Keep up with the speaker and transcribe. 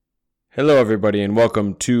Hello everybody and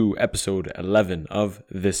welcome to episode 11 of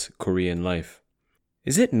This Korean Life.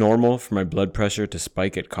 Is it normal for my blood pressure to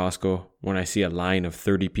spike at Costco when I see a line of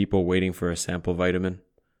 30 people waiting for a sample vitamin?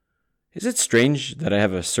 Is it strange that I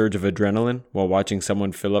have a surge of adrenaline while watching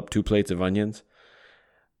someone fill up 2 plates of onions?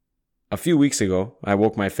 A few weeks ago, I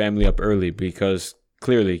woke my family up early because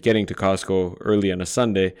clearly getting to Costco early on a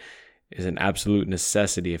Sunday is an absolute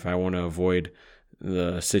necessity if I want to avoid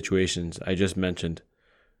the situations I just mentioned.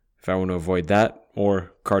 If I want to avoid that,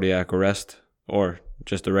 or cardiac arrest, or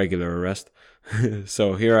just a regular arrest.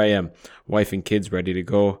 So here I am, wife and kids ready to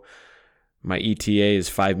go. My ETA is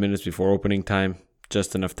 5 minutes before opening time,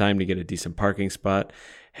 just enough time to get a decent parking spot,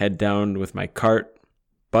 head down with my cart.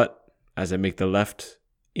 But as I make the left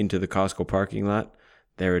into the Costco parking lot,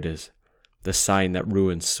 there it is, the sign that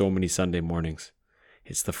ruins so many Sunday mornings.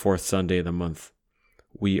 It's the 4th Sunday of the month.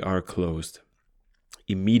 We are closed.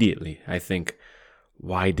 Immediately, I think,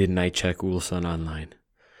 why didn't I check Ulsan online?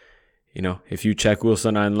 You know, if you check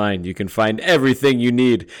Ulsan online, you can find everything you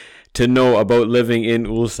need to know about living in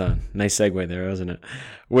Ulsan. Nice segue there, isn't it?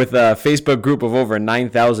 With a Facebook group of over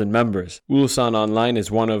 9,000 members, Ulsan Online is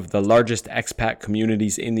one of the largest expat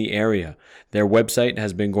communities in the area. Their website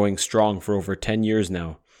has been going strong for over 10 years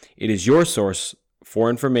now. It is your source for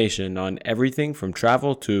information on everything from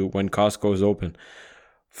travel to when Costco is open.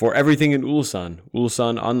 For everything in Ulsan,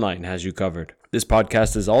 Ulsan Online has you covered. This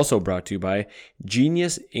podcast is also brought to you by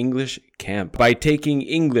Genius English Camp. By taking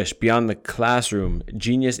English beyond the classroom,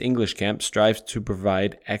 Genius English Camp strives to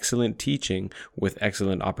provide excellent teaching with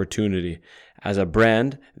excellent opportunity. As a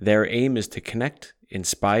brand, their aim is to connect,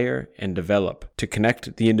 inspire, and develop. To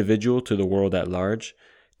connect the individual to the world at large,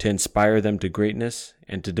 to inspire them to greatness,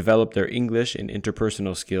 and to develop their English and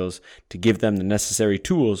interpersonal skills to give them the necessary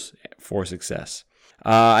tools for success.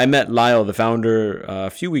 I met Lyle, the founder, a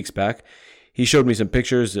few weeks back. He showed me some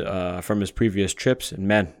pictures from his previous trips, and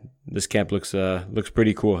man, this camp looks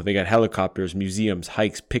pretty cool. They got helicopters, museums,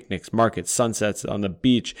 hikes, picnics, markets, sunsets on the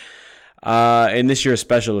beach. And this year's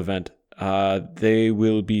special event, they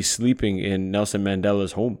will be sleeping in Nelson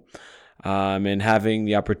Mandela's home and having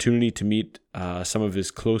the opportunity to meet some of his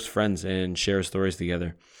close friends and share stories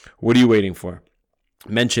together. What are you waiting for?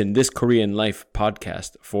 Mention This Korean Life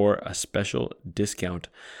podcast for a special discount.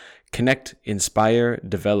 Connect, inspire,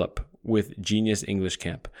 develop with Genius English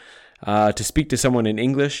Camp. To speak to someone in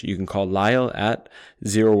English, you can call Lyle at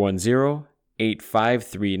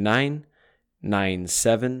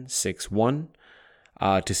 010-8539-9761.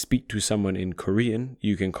 To speak to someone in Korean,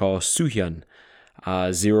 you can call Suhyun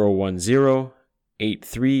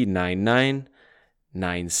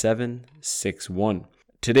 010-8399-9761.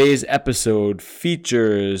 Today's episode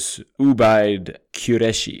features Ubaid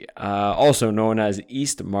Qureshi, also known as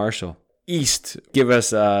East Marshall. East, give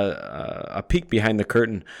us a peek behind the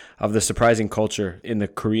curtain of the surprising culture in the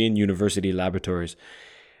Korean university laboratories.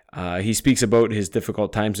 He speaks about his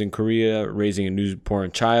difficult times in Korea, raising a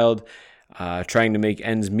newborn child, trying to make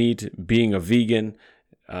ends meet, being a vegan,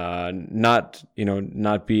 not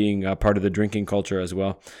being a part of the drinking culture as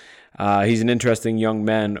well. He's an interesting young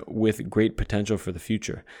man with great potential for the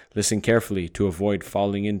future. Listen carefully to avoid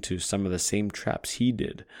falling into some of the same traps he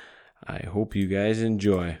did. I hope you guys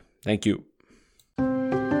enjoy. Thank you.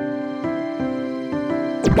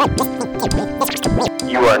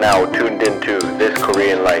 You are now tuned into This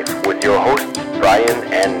Korean Life with your hosts, Brian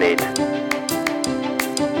and Nate.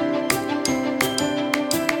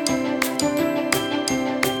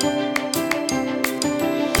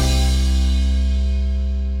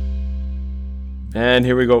 And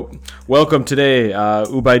here we go. Welcome today,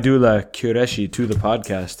 Ubaidullah Qureshi, to the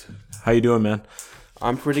podcast. How you doing, man?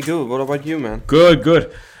 I'm pretty good. What about you, man?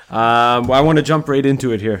 Good. I want to jump right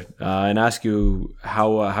into it here and ask you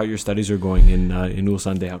how your studies are going in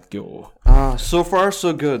Ulsan Daehakgyo. So far,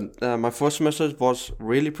 so good. My first semester was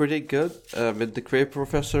really pretty good with the great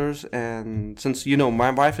professors. And since,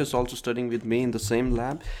 my wife is also studying with me in the same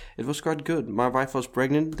lab, it was quite good. My wife was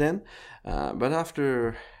pregnant then, but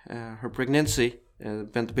after her pregnancy,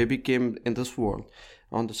 when the baby came in this world,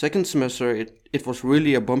 on the second semester, it was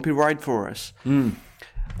really a bumpy ride for us.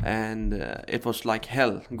 And it was like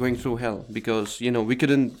hell, going through hell, because, we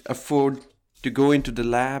couldn't afford to go into the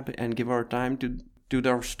lab and give our time to do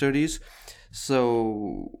our studies.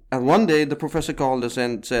 So, and one day the professor called us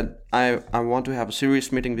and said, I want to have a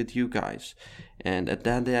serious meeting with you guys. And at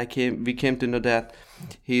that day we came to know that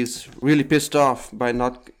he's really pissed off by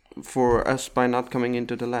not coming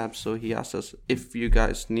into the lab. So he asked us, if you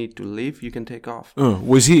guys need to leave, you can take off.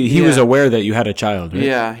 Was he was aware that you had a child, right?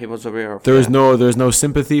 Yeah, he was aware of there was no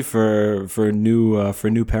sympathy for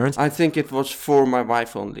new parents? I think it was for my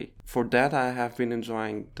wife only. for that I have been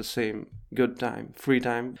enjoying the same good time, free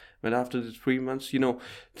time. But after the 3 months,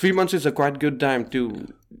 3 months is a quite good time to,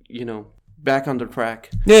 back on the track.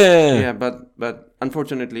 Yeah, but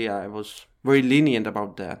unfortunately I was very lenient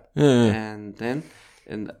about that. And then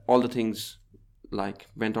all the things like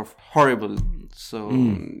went off horrible. So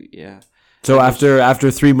yeah. So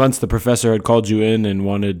after 3 months, the professor had called you in and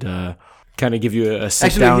wanted kind of give you a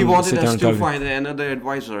sit down. Actually, he wanted us to find another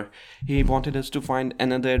advisor. He wanted us to find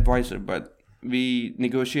another advisor, but we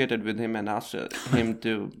negotiated with him and asked him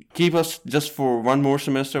to keep us just for one more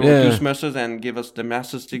semester or 2 semesters and give us the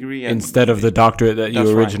master's degree instead of the doctorate that you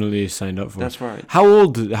originally signed up for. That's right. How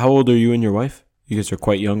old are you and your wife? You guys are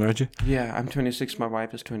quite young, aren't you? Yeah, I'm 26. My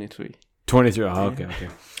wife is 23. 23. Oh, okay.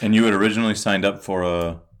 And you had originally signed up for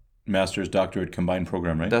a master's doctorate combined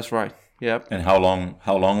program, right? That's right. Yep. And how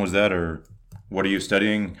long was that, or what are you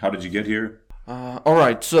studying? How did you get here? All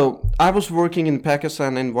right. So I was working in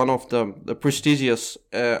Pakistan in one of the prestigious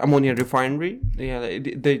ammonia refinery.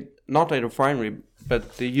 They not a refinery,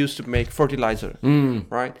 but they used to make fertilizer.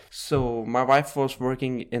 Right. So my wife was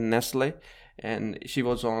working in Nestle, and she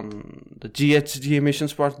was on the GHG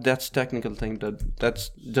emissions part. That's technical thing.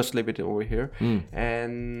 That's just leave it over here.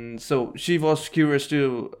 And so she was curious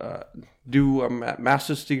to do a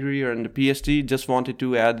master's degree or in the PhD. Just wanted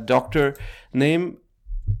to add doctor name,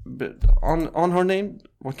 but on her name.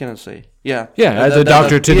 What can I say? Yeah. As a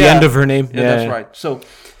doctor to the end of her name. Yeah, that's right. So.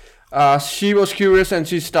 She was curious and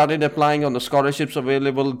she started applying on the scholarships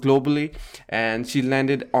available globally, and she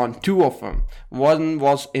landed on 2 of them. One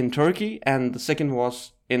was in Turkey and the second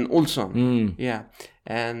was in Ulsan. Yeah,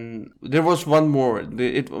 and there was one more.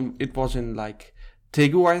 It was in like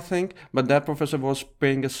Daegu, I think, but that professor was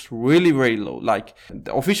paying us really very low. Like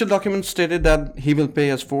the official document stated that he will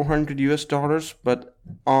pay us $400, but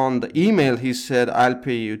on the email he said I'll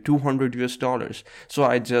pay you $200. So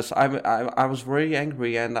I was very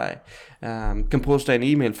angry, and I composed an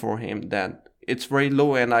email for him that it's very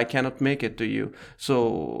low and I cannot make it to you.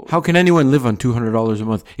 So how can anyone live on $200 a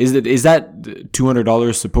month? Is that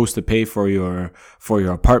 $200 supposed to pay for your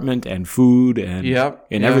apartment and food and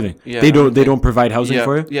everything? Yeah, they don't provide housing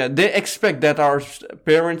for you? Yeah, they expect that our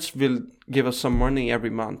parents will give us some money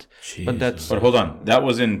every month. Jesus. But hold on, that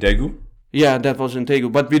was in Daegu? Yeah, that was in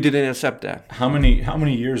Daegu, but we didn't accept that. How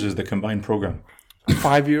many years is the combined program?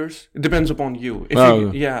 5 years. It depends upon you.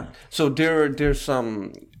 So there's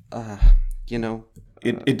some.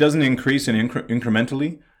 It doesn't increase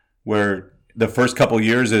incrementally, where the first couple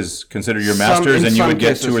years is considered your master's and you would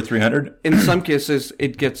get 200 or 300? In some cases,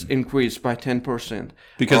 it gets increased by 10%.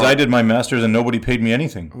 Because I did my master's and nobody paid me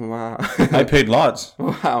anything. Wow. I paid lots.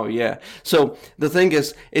 Wow, yeah. So the thing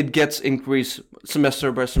is, it gets increased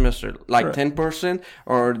semester by semester, like 10%,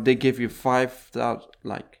 or they give you 5,000,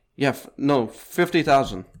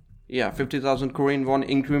 50,000. Yeah, 50,000 Korean won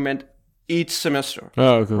increment each semester,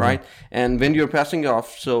 right? And when you're passing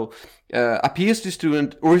off, so a PhD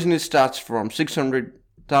student originally starts from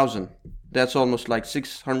 600,000. That's almost like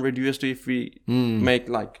 600 USD if we make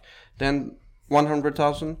then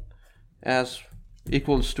 100,000 as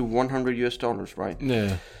equals to $100, right?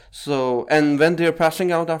 Yeah. So, and when they're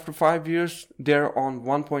passing out after 5 years, they're on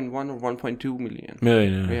 1.1 or 1.2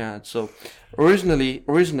 million. Yeah. So originally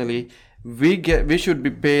we should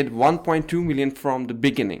be paid 1.2 million from the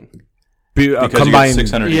beginning. Because combined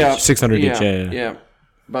 600 each. Yeah.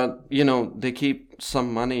 But they keep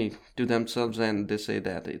some money to themselves and they say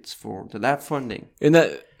that it's for the lab funding. And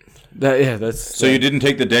that's so you didn't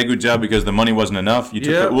take the Daegu job because the money wasn't enough. You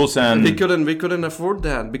took the Ulsan. We couldn't afford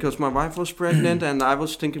that because my wife was pregnant and I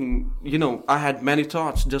was thinking, I had many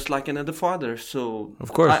thoughts just like another father. So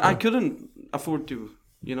of course I couldn't afford to.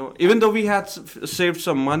 Even though we had saved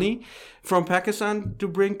some money from Pakistan to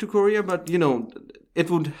bring to Korea, but it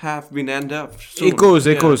would have been end up soon. It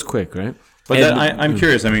goes quick, right? But I'm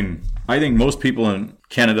curious. I mean, I think most people in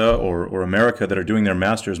Canada or America that are doing their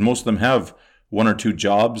masters, most of them have 1 or 2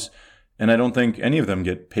 jobs, and I don't think any of them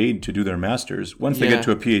get paid to do their masters. Once they get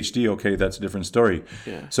to a PhD, okay, that's a different story.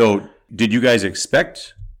 Yeah. So did you guys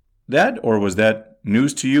expect that, or was that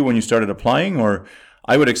news to you when you started applying? Or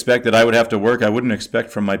I would expect that I would have to work. I wouldn't expect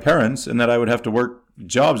from my parents, and that I would have to work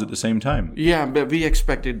jobs at the same time. Yeah, but we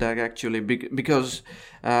expected that actually because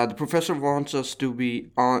the professor wants us to be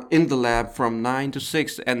in the lab from 9 to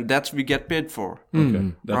 6, and that's we get paid for.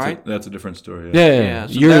 Okay, that's a different story. Yeah.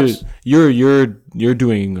 So you're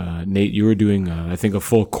doing Nate. You were doing I think a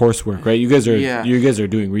full coursework, right? You guys are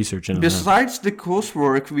doing research. Besides the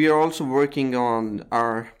coursework, we are also working on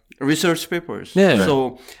our research papers. Yeah.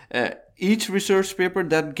 So each research paper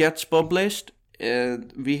that gets published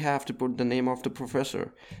we have to put the name of the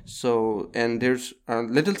professor. So, and there's a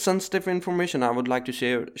little sensitive information I would like to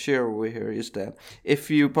share over here is that if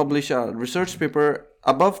you publish a research paper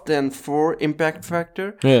above than 4 impact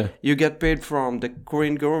factor, you get paid from the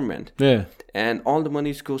Korean government. Yeah. And all the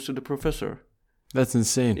money goes to the professor. That's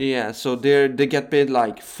insane. Yeah, so they get paid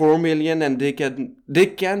like 4 million, and they can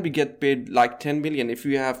get paid like 10 million if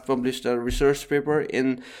you have published a research paper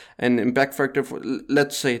in an impact factor for,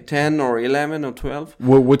 let's say, 10 or 11 or 12.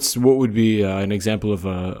 What would be an example of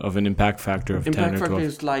an impact factor of 10 or 12? Impact factor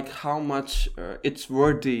is like how much it's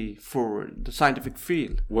worthy for the scientific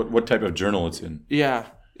field. What type of journal it's in? Yeah,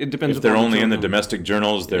 it depends. If they're upon only in the journal. domestic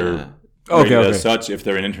journals, they're Okay. as such. If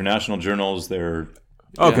they're in international journals, they're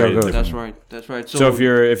Okay. That's right. That's right. So if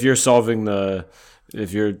you're solving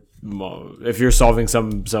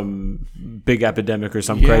some big epidemic or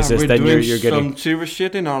some crisis, then you're getting some serious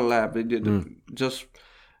shit in our lab. We did just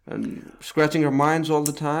scratching our minds all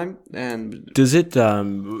the time. And does it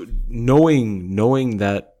knowing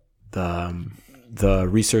that the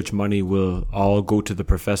research money will all go to the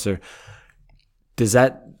professor, does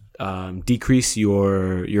that decrease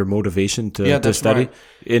your motivation to study? Right.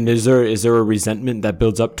 And is there a resentment that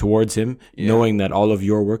builds up towards him knowing that all of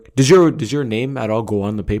your work, does your name at all go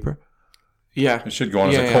on the paper? Yeah, it should go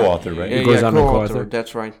on as a co-author, right? It goes on a co-author.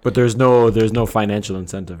 That's right. But there's no financial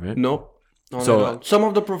incentive, right? Nope. Not So- at all. Some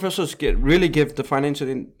of the professors really give the financial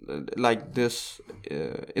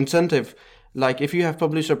incentive. Like if you have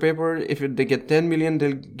published a paper, if they get 10 million,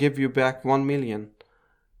 they'll give you back 1 million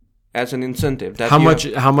as an incentive. That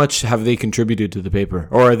How much have they contributed to the paper,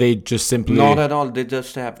 or are they just simply Not at all. They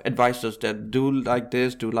just have advisors that do like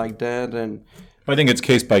this, do like that, and I think it's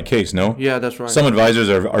case by case. No. yeah, that's right. Some advisors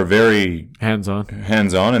are very hands-on?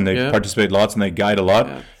 hands-on and they participate lots and they guide a lot,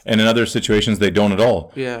 and in other situations they don't at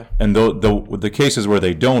all. Yeah. And the cases where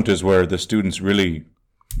they don't is where the students really,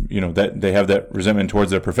 that they have that resentment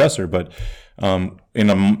towards their professor. But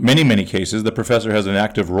in many cases, the professor has an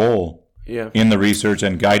active role in the research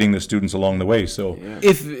and guiding the students along the way. So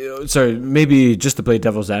Maybe just to play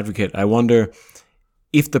devil's advocate, I wonder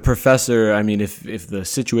if the professor, if the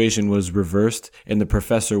situation was reversed and the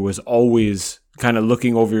professor was always kind of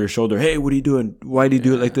looking over your shoulder, hey, what are you doing? Why do you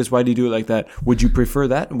do it like this? Why do you do it like that? Would you prefer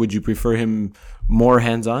that? Would you prefer him more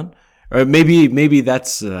hands-on? Or maybe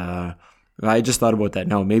that's, I just thought about that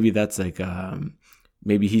now. Maybe that's like,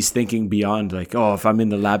 maybe he's thinking beyond like, oh, if I'm in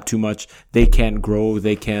the lab too much, they can't grow.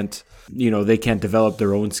 They can't develop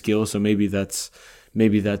their own skills. So maybe that's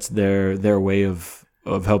their way of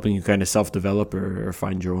helping you kind of self-develop or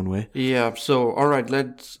find your own way. Yeah, so all right,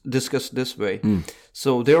 let's discuss this way.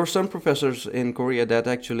 So there are some professors in Korea that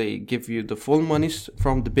actually give you the full monies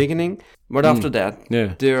from the beginning, but after that,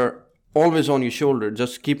 they're always on your shoulder,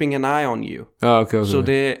 just keeping an eye on you. Oh, okay. So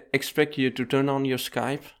they expect you to turn on your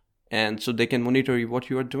Skype, and so they can monitor what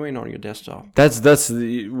you are doing on your desktop.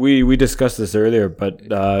 We discussed this earlier, but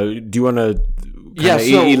do you want to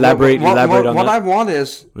elaborate what on that? What I want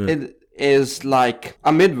is it is like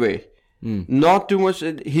a midway. Not too much.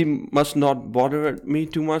 He must not bother me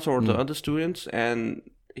too much or the other students, and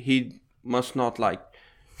he must not like.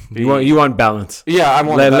 You want balance. Yeah, I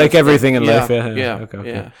want like everything in life. Yeah.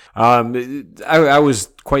 Okay. I was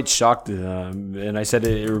quite shocked, and I said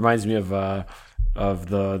it reminds me of the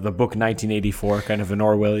book 1984, kind of an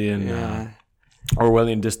Orwellian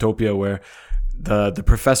dystopia where the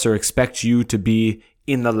professor expects you to be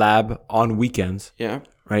in the lab on weekends. Yeah.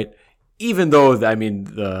 Right. Even though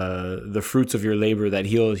the fruits of your labor that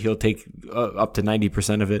he'll take up to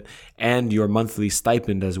 90% of it, and your monthly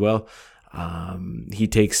stipend as well. He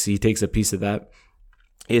takes a piece of that.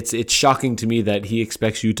 It's shocking to me that he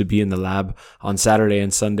expects you to be in the lab on Saturday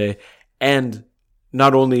and Sunday, and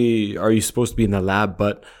not only are you supposed to be in the lab,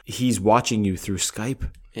 but he's watching you through Skype.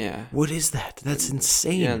 Yeah. What is that? That's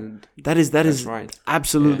insane. Yeah, that is right.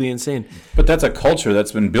 Absolutely insane. But that's a culture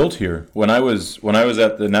that's been built here. When I was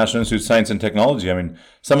at the National Institute of Science and Technology,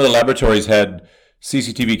 some of the laboratories had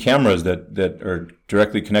CCTV cameras that are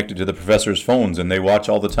directly connected to the professors' phones, and they watch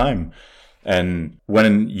all the time. And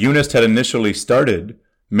when UNIST had initially started,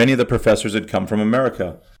 many of the professors had come from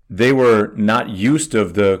America. They were not used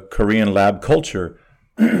of the Korean lab culture.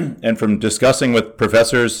 And from discussing with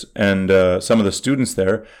professors and some of the students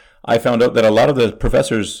there, I found out that a lot of the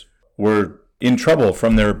professors were in trouble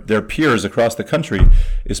from their peers across the country,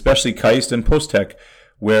 especially KAIST and PostTech,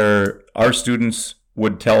 where our students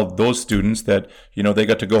would tell those students that, they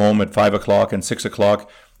got to go home at 5 o'clock and 6 o'clock,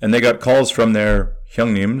 and they got calls from their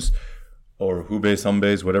hyungnims, or hube,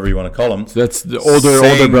 sambes, whatever you want to call them. So that's the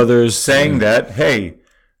older brothers saying that, hey,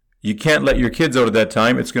 you can't let your kids out at that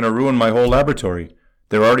time. It's going to ruin my whole laboratory.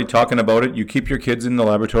 They're already talking about it. You keep your kids in the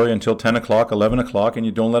laboratory until 10 o'clock, 11 o'clock, and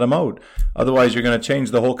you don't let them out. Otherwise, you're going to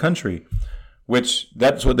change the whole country, which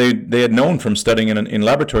that's what they had known from studying in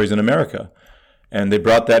laboratories in America. And they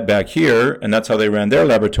brought that back here, and that's how they ran their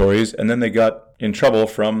laboratories. And then they got in trouble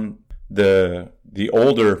from the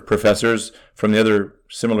older professors from the other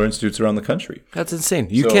similar institutes around the country. That's insane.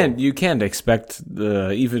 You can't expect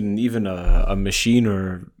even a machine,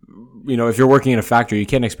 or if you're working in a factory, you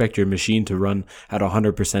can't expect your machine to run at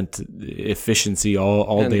 100% efficiency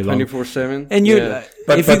all day long, 24/7. And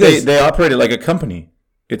but they operate it like a company.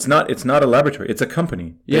 It's not a laboratory. It's a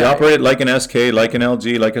company. They operate it like an SK, like an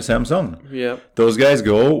LG, like a Samsung. Yeah. Those guys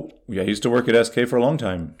go. I used to work at SK for a long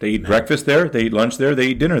time. They eat breakfast there. They eat lunch there. They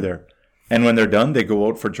eat dinner there. And when they're done, they go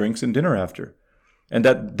out for drinks and dinner after. And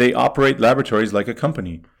that they operate laboratories like a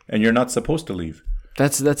company. And you're not supposed to leave.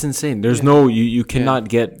 That's insane. There's no you cannot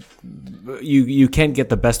get you can't get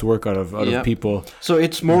the best work out of people. So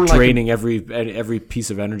it's more draining every piece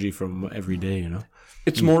of energy from every day.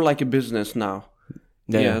 It's more like a business now.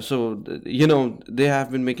 Yeah, so they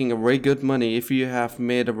have been making a very good money if you have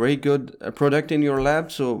made a very good product in your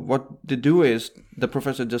lab. So what they do is the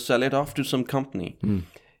professor just sell it off to some company.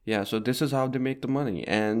 Yeah, so this is how they make the money.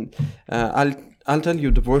 And I'll tell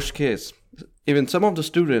you the worst case. Even some of the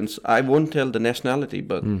students, I won't tell the nationality,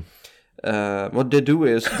 but what they do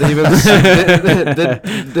is they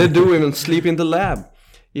do even sleep in the lab.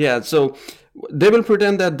 Yeah, so they will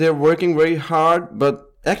pretend that they're working very hard, but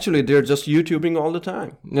actually, they're just YouTubing all the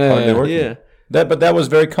time. Yeah. But that was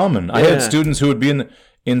very common. I had students who would be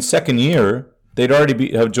in second year. They'd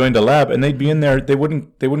already have joined a lab, and they'd be in there. They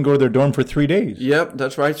wouldn't go to their dorm for 3 days. Yep,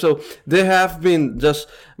 that's right. So they have been just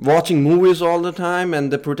watching movies all the time,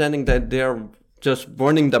 and they're pretending that they're just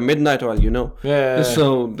burning the midnight oil. Yeah.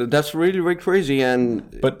 So that's really, really crazy.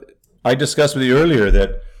 But I discussed with you earlier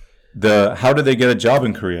that how do they get a job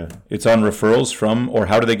in Korea? It's on referrals from, or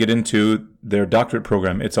how do they get into their doctorate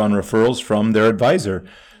program? It's on referrals from their advisor.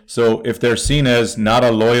 So if they're seen as not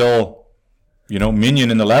a loyal, minion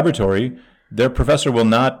in the laboratory, their professor will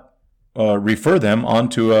not refer them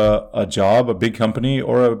onto a job, a big company,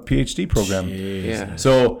 or a PhD program. Jeez. Yeah.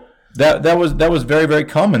 So that was very, very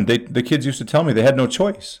common. The kids used to tell me they had no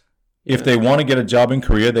choice. If they want to get a job in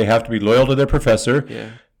Korea, they have to be loyal to their professor. Yeah.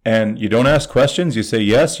 And you don't ask questions. You say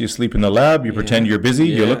yes. You sleep in the lab. You pretend you're busy.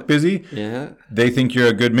 You look busy. Yeah. They think you're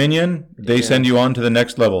a good minion. They send you on to the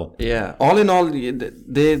next level. Yeah. All in all,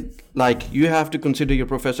 they you have to consider your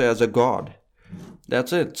professor as a god.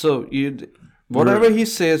 That's it. So whatever he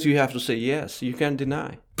says, you have to say yes. You can't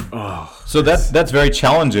deny. Oh. So that's very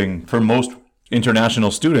challenging for most international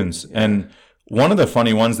students. And one of the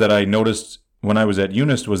funny ones that I noticed when I was at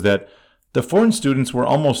UNIST was that the foreign students were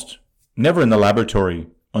almost never in the laboratory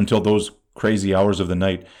until those crazy hours of the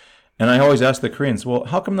night. And I always ask the Koreans, well,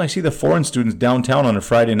 how come I see the foreign students downtown on a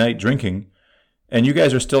Friday night drinking, and you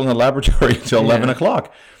guys are still in the laboratory until 11 o'clock?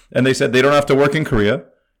 And they said they don't have to work in Korea.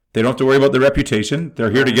 They don't have to worry about their reputation.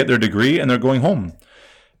 They're here to get their degree, and they're going home.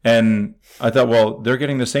 And I thought, well, they're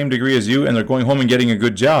getting the same degree as you, and they're going home and getting a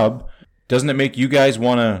good job. Doesn't it make you guys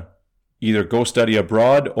want to either go study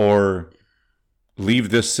abroad or leave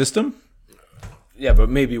this system? Yeah, but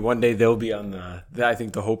maybe one day they'll be on I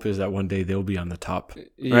think the hope is that one day they'll be on the top,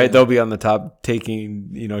 right? They'll be on the top,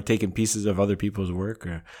 taking pieces of other people's work,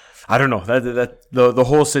 or I don't know. That the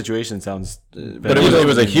whole situation sounds. But it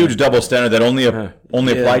was a huge double standard that only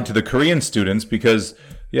applied to the Korean students, because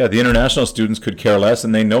the international students could care less,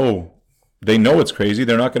 and they know it's crazy.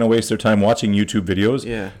 They're not going to waste their time watching YouTube videos.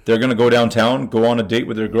 Yeah, they're going to go downtown, go on a date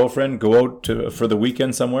with their girlfriend, go out for the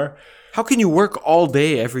weekend somewhere. How can you work all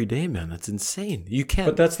day, every day, man? That's insane. You can't.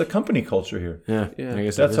 But that's the company culture here. Yeah. I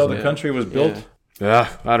guess that's how the country was built. Yeah,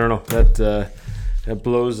 I don't know. That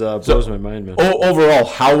blows my mind, man. Overall,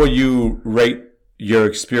 how would you rate your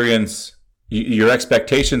experience, your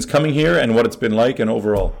expectations coming here, and what it's been like, and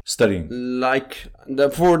overall studying?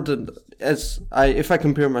 If I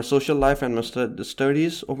compare my social life and my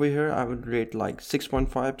studies over here, I would rate like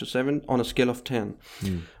 6.5 to 7 on a scale of 10.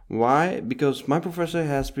 Why? Because my professor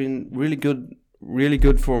has been really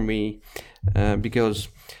good for me, because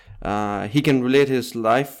he can relate his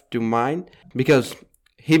life to mine, because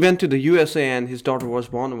he went to the USA and his daughter was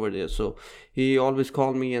born over there. So he always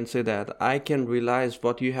called me and said that I can realize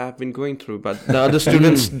what you have been going through, but the other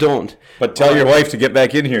students don't. But tell your wife to get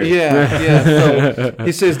back in here. Yeah. So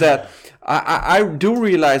he says that I do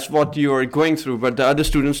realize what you're going through, but the other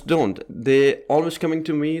students don't. They always coming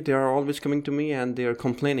to me. They are always coming to me, and they're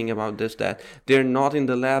complaining about this, that they're not in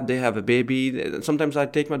the lab. They have a baby. Sometimes I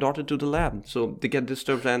take my daughter to the lab, so they get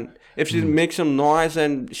disturbed. And if she makes some noise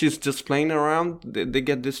and she's just playing around, they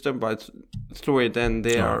get disturbed through it, and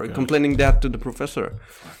they are complaining that to the professor.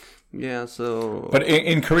 Yeah, so. But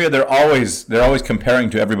in Korea, they're always comparing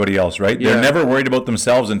to everybody else, right? Yeah. They're never worried about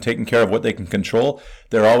themselves and taking care of what they can control.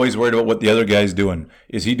 They're always worried about what the other guy's doing.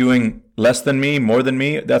 Is he doing less than me, more than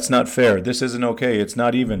me? That's not fair. This isn't okay. It's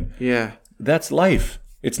not even. Yeah. That's life.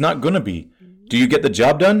 It's not gonna be. Do you get the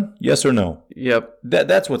job done? Yes or no? Yep.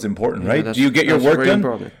 That's what's important, right? Yeah, Do you get your that's work very done?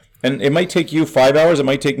 important. And it might take you 5 hours. It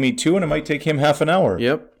might take me 2, and it might take him half an hour.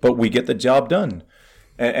 Yep. But we get the job done.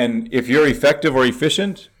 And if you're effective or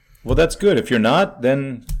efficient, well, that's good. If you're not,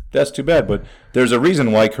 then that's too bad. But there's a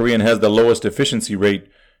reason why Korean has the lowest efficiency rate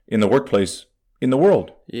in the workplace in the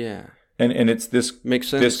world. Yeah. And it's this Makes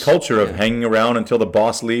sense. this culture of hanging around until the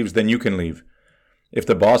boss leaves, then you can leave. If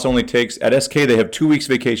the boss only takes, at SK, they have 2 weeks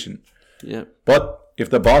vacation. Yeah. But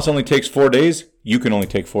if the boss only takes 4 days, you can only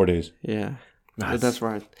take 4 days. Yeah. That's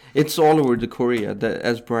right. It's all over the Korea,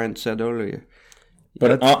 as Brian said earlier.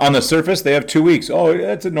 But on the surface, they have 2 weeks. Oh,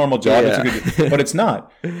 that's a normal job. Yeah. It's a good, but it's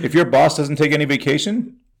not. If your boss doesn't take any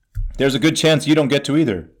vacation, there's a good chance you don't get to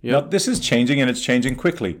either. Yep. Now, this is changing, and it's changing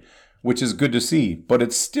quickly, which is good to see. But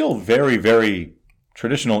it's still very, very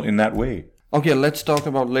traditional in that way. Okay, let's talk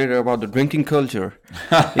about later about the drinking culture.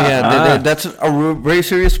 That's a very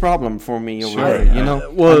serious problem for me over Sure. here. You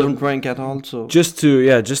know, Well, I don't drink at all, so Just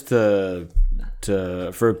to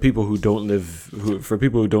for people who don't live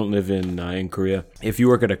in Korea, if you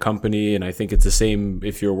work at a company, and I think it's the same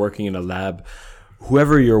if you're working in a lab,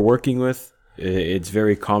 whoever you're working with, it's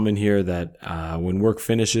very common here that when work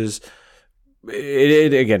finishes,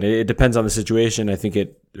 it depends on the situation. I think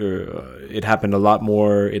it happened a lot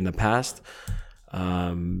more in the past.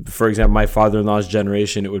 For example, my father-in-law's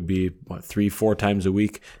generation, it would be 3-4 times a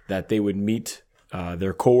week that they would meet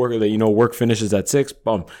their coworker. That work finishes at 6.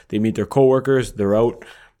 Boom, they meet their coworkers. They're out.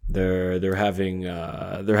 They're having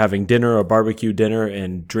dinner, a barbecue dinner,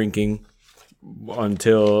 and drinking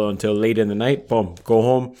until late in the night. Boom, go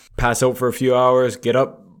home, pass out for a few hours, get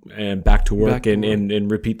up, and back to work,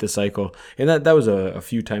 and repeat the cycle. And that was a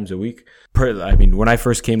few times a week. I mean, when I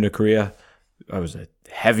first came to Korea, I was a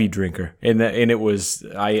heavy drinker, and it was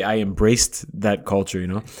I embraced that culture.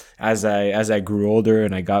 As I grew older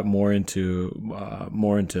and I got more into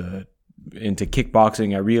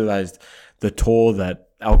kickboxing, I realized the toll that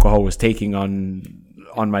alcohol was taking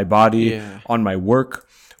on my body, on my work.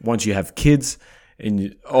 Once you have kids,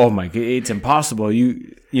 and it's impossible.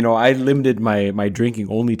 I limited my drinking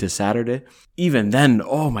only to Saturday. Even then,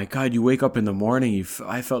 oh my God, you wake up in the morning,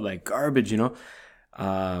 I felt like garbage,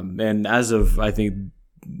 and as of, I think,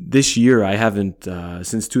 this year, I haven't,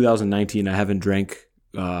 since 2019, I haven't drank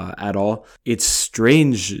at all. It's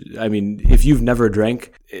strange. I mean, if you've never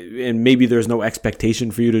drank, and maybe there's no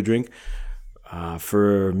expectation for you to drink,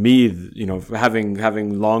 for me,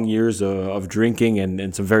 having long years of drinking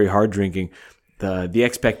and some very hard drinking, the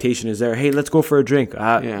expectation is there. Hey, let's go for a drink.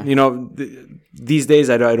 These days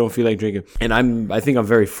I don't feel like drinking, and I think I'm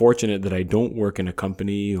very fortunate that I don't work in a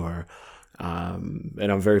company, and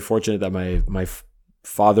I'm very fortunate that my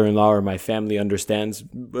father-in-law or my family understands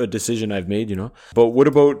a decision I've made. But what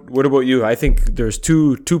about you? I think there's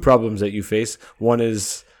two problems that you face. One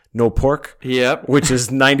is no pork. Yep. Which is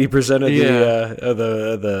 90% of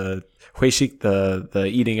the hueshik, the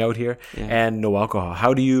eating out here, and no alcohol.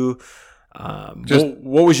 How do you?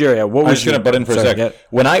 What was your? What was I'm just going to butt in for a sec. Yeah.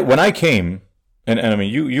 When I came, and I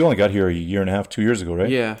mean, you only got here a year and a half, 2 years ago, right?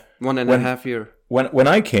 Yeah, 1.5 years. When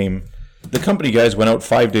I came, the company guys went out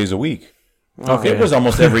 5 days a week. Okay. It was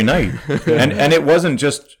almost every night, and it wasn't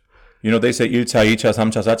just, they say ilcha, icha,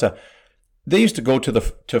 samcha, sacha. They used to go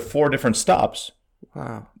to 4 different stops.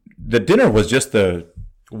 Wow. The dinner was just the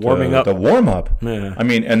warming up. The warm up. Yeah. I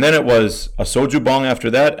mean, and then it was a soju bong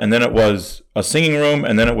after that, and then it was a singing room,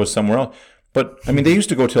 and then it was somewhere else. But I mean, they used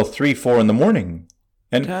to go till 3-4 in the morning.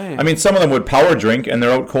 And Damn. I mean, some of them would power drink, and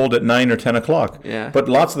they're out cold at 9 or 10 o'clock. Yeah. But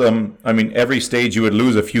lots of them, I mean, every stage you would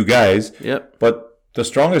lose a few guys. Yep. But the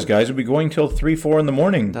strongest guys would be going till 3-4 in the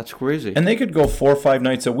morning. That's crazy. And they could go 4 or 5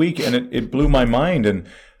 nights a week, and it blew my mind. And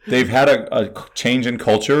they've had a change in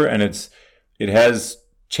culture, and it has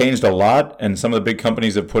changed a lot. And some of the big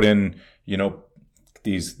companies have put in,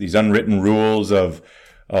 these unwritten rules of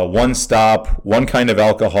one stop, one kind of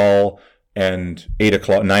alcohol, and 8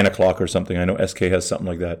 o'clock, 9 o'clock or something. I know SK has something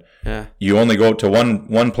like that. Yeah. You only go to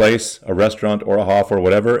one place, a restaurant or a Hof or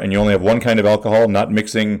whatever, and you only have one kind of alcohol, not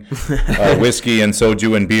mixing whiskey and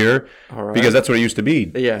soju and beer, All right. because that's what it used to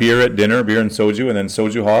be. Yeah. Beer at dinner, beer and soju, and then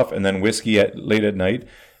soju Hof, and then whiskey late at night.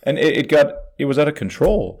 And it was out of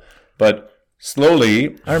control. But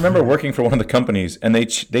slowly, I remember working for one of the companies, and they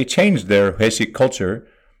changed their Heshik culture,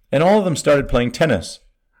 and all of them started playing tennis.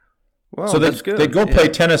 Wow, So that's good. they'd go play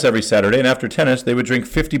tennis every Saturday, and after tennis, they would drink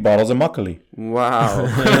 50 bottles of makgeolli. Wow.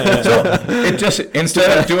 So it just,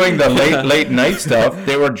 instead of doing the late night stuff,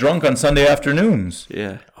 they were drunk on Sunday afternoons.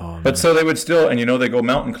 Yeah. But so they would still, and they go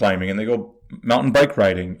mountain climbing, and they go mountain bike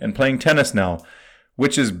riding, and playing tennis now,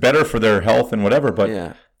 which is better for their health and whatever, but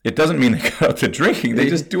Yeah. it doesn't mean they got up to drinking. They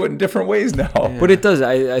just do it in different ways now. But it does.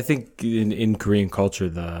 I think in Korean culture,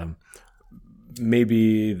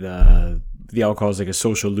 the alcohol is like a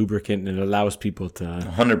social lubricant, and it allows people to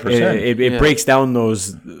 100%. It breaks down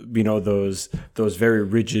those those very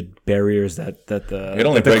rigid barriers that It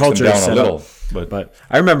only the breaks them culture is down a set little. up. But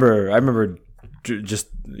I remember just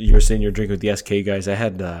you were saying you're drinking with the SK guys. I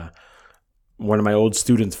had one of my old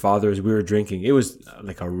students' fathers. We were drinking. It was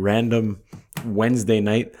like a random Wednesday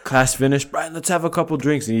night. Class finished. Brian, let's have a couple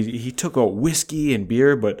drinks. And he took out whiskey and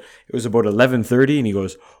beer, but it was about 11:30, and he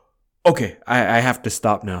goes, "Okay, I have to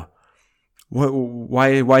stop now."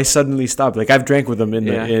 Why suddenly stop? Like, I've drank with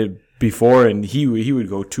him before, and he would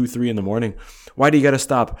go 2-3 in the morning. Why do you got to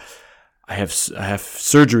stop? I have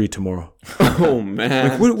surgery tomorrow. Oh man.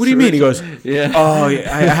 Like, what do you mean? He goes, Yeah. oh,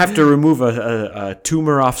 I have to remove a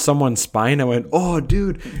tumor off someone's spine. I went, oh,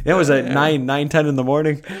 dude, that was at 9-10 in the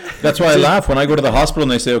morning. That's why I laugh when I go to the hospital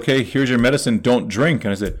and they say, okay, here's your medicine, don't drink.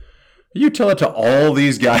 And I say, you tell it to all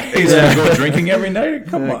these guys that go drinking every night?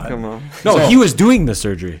 Come on. No, So- he was doing the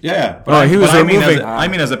surgery. Yeah, Oh, he was removing- I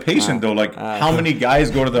mean, as a patient though, like how many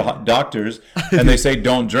guys go to the doctors and they say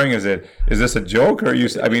don't drink? Is this a joke, or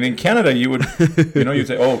I mean, in Canada you would, you'd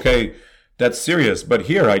say, oh, okay, that's serious. But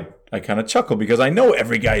here I kind of chuckle because I know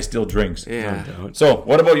every guy still drinks. Yeah. So,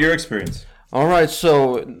 what about your experience? All right,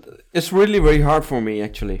 so it's really very hard for me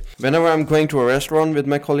actually. Whenever I'm going to a restaurant with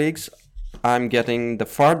my colleagues, I'm getting the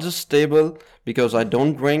farthest table because I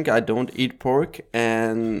don't drink, I don't eat pork,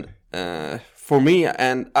 and for me,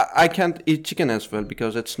 and I can't eat chicken as well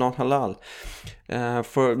because it's not halal.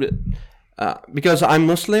 Because I'm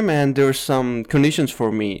Muslim and there's some conditions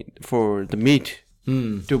for me for the meat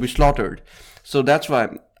to be slaughtered, so that's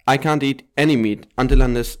why I can't eat any meat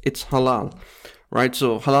unless it's halal. Right,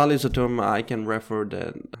 so halal is a term I can refer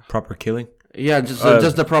that. Proper killing. Yeah,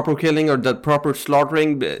 just the proper killing or the proper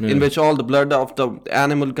slaughtering in which all the blood of the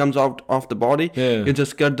animal comes out of the body. Yeah. You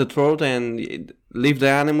just cut the throat and leave the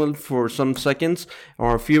animal for some seconds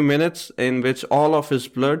or a few minutes in which all of his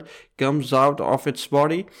blood comes out of its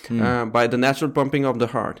body by the natural pumping of the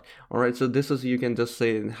heart. All right, so this is, you can just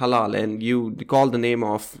say halal and you call the name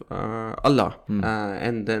of Allah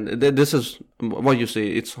and then this is what you say,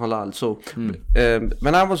 it's halal. So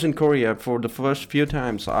when I was in Korea for the first few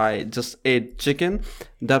times, I just ate chicken.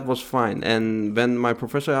 That was fine. And when my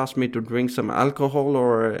professor asked me to drink some alcohol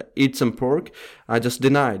or eat some pork, I just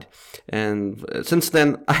denied. And since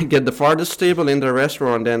then, I get the farthest table in the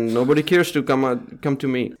restaurant, and nobody cares to come to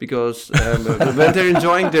me because when they're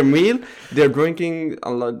enjoying their meal, they're drinking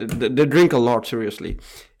a lot. They drink a lot, seriously,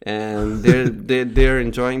 and they're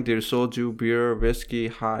enjoying their soju, beer, whiskey,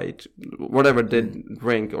 whatever they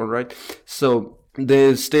drink. All right, so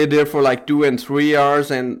they stay there for like 2 and 3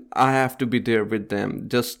 hours, and I have to be there with them.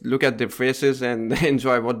 Just look at their faces and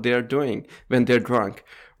enjoy what they're doing when they're drunk.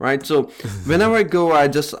 Right, so whenever I go, I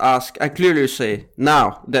just ask. I clearly say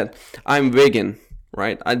now that I'm vegan.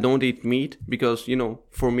 Right, I don't eat meat because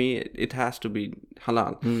for me it has to be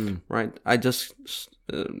halal. Right, I just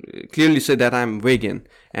clearly say that I'm vegan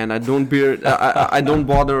and I don't I don't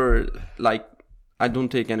bother, like I don't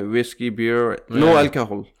take any whiskey, beer, no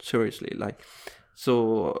alcohol. Seriously, like.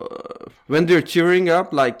 So when they're cheering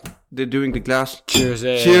up, like they're doing the glass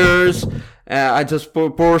cheers, I just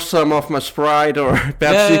pour some of my Sprite or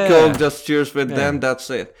Pepsi Coke, just cheers with them. That's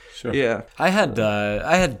it. Sure. Yeah. I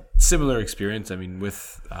had similar experience. I mean,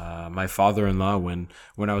 with my father-in-law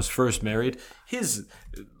when I was first married.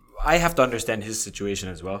 I have to understand his situation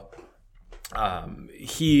as well.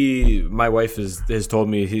 My wife has told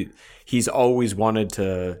me he's always wanted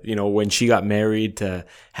to, when she got married, to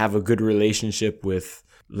have a good relationship with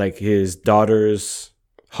like his daughter's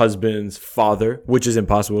husband's father, which is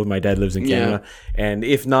impossible. My dad lives in Canada, and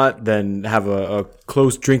if not, then have a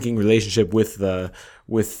close drinking relationship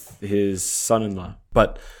with his son-in-law.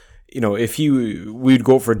 But if we'd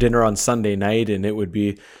go for dinner on Sunday night and it would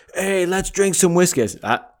be, hey, let's drink some whiskey.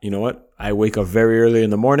 You know what? I wake up very early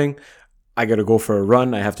in the morning. I got to go for a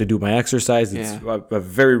run. I have to do my exercise. It's a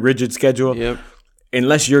very rigid schedule. Yep.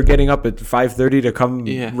 Unless you're getting up at 5:30 to come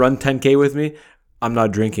run 10K with me, I'm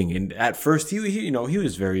not drinking. And at first, he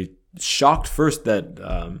was very shocked first that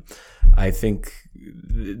I think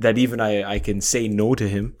that even I can say no to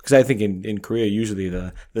him, because I think in Korea usually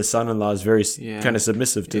the son-in-law is very kind of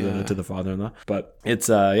submissive to the father-in-law. But it's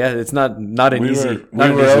it's not an easy.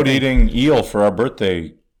 We were out eating eel for our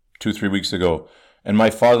birthday 2-3 weeks ago, and my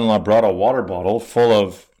father-in-law brought a water bottle full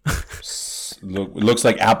of looks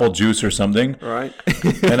like apple juice or something. Right.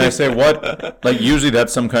 And I say, what? Like usually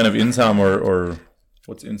that's some kind of insam or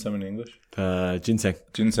what's insam in English? Ginseng.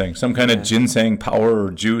 Ginseng. Some kind of ginseng power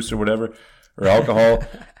or juice or whatever, or alcohol.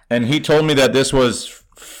 And he told me that this was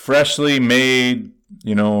freshly made,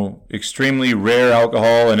 extremely rare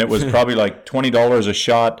alcohol, and it was probably like $20 a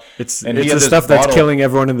shot. It's the stuff that's killing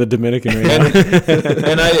everyone in the Dominican right now.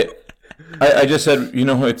 And I just said,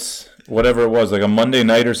 it's whatever it was, like a Monday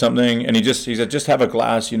night or something, and he said, just have a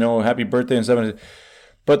glass, happy birthday and stuff.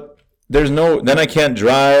 But then I can't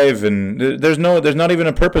drive, and there's not even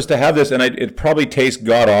a purpose to have this, and it probably tastes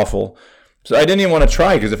god awful. So I didn't even want to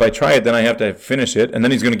try, because if I try it, then I have to finish it, and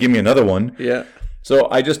then he's going to give me another one. Yeah. So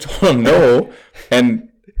I just told him no, and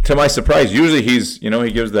to my surprise, usually he's,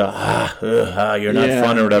 he gives the you're not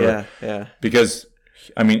fun or whatever. Yeah. Because,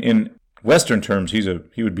 in Western terms,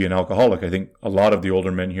 he would be an alcoholic. I think a lot of the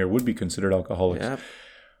older men here would be considered alcoholics. Yeah.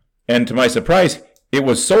 And to my surprise, it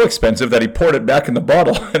was so expensive that he poured it back in the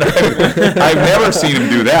bottle. And I've never seen him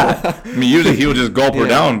do that. Usually he would just gulp her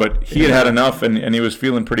down, but he had enough, and he was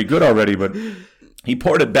feeling pretty good already. But he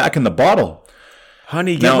poured it back in the bottle.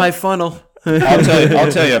 Honey, get my funnel. I'll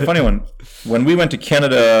tell you a funny one. When we went to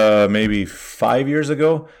Canada maybe 5 years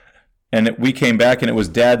ago, and we came back, and it was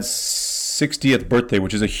Dad's 60th birthday,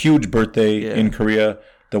 which is a huge birthday in Korea.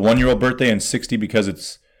 The 1-year-old birthday, and 60 because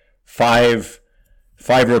it's five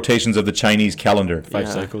rotations of the Chinese calendar. 5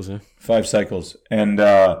 cycles, yeah. 5 cycles. And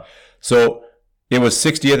so it was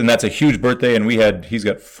 60th, and that's a huge birthday. And he's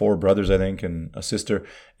got 4 brothers, I think, and a sister.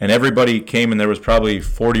 And everybody came, and there was probably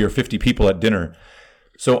 40 or 50 people at dinner.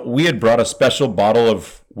 So we had brought a special bottle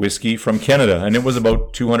of whiskey from Canada, and it was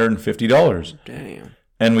about $250. Damn.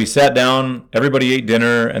 And we sat down, everybody ate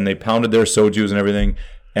dinner, and they pounded their sojus and everything.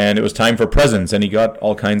 And it was time for presents, and he got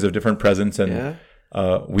all kinds of different presents. And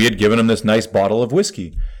we had given him this nice bottle of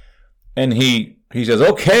whiskey. And he says,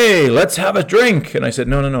 okay, let's have a drink. And I said,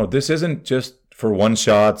 no, this isn't just for one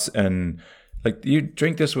shots. And like, you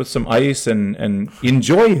drink this with some ice and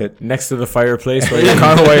enjoy it. Next to the fireplace while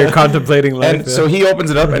you're contemplating life. And so he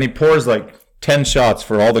opens it up, and he pours like 10 shots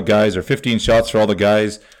for all the guys, or 15 shots for all the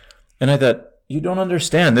guys. And I thought, you don't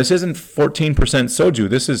understand. This isn't 14% soju.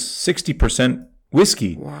 This is 60%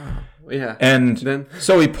 whiskey. Wow. Yeah. And then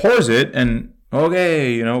so he pours it, and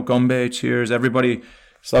okay, gombe, cheers. Everybody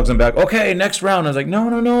slugs him back. Okay, next round. I was like,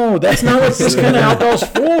 no. That's not what this kind of alcohol's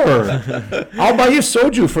for. I'll buy you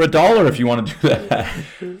soju for $1 if you want to do that.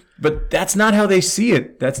 But that's not how they see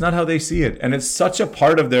it. And it's such a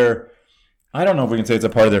part of their, I don't know if we can say it's a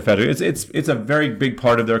part of their fetish. It's a very big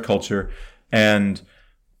part of their culture. And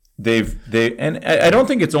and I don't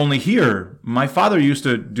think it's only here. My father used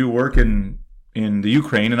to do work in the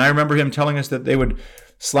Ukraine, and I remember him telling us that they would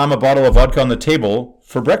slam a bottle of vodka on the table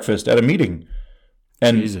for breakfast at a meeting.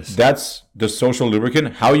 And that's the social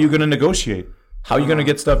lubricant. How are you going to negotiate? How are you going to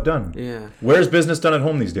get stuff done? Yeah. Where's business done at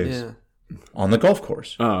home these days? Yeah. On the golf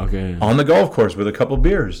course. Oh, okay. On the golf course with a couple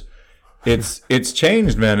beers. It's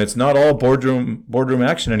changed, man. It's not all boardroom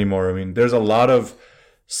action anymore. There's a lot of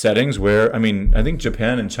settings where, I think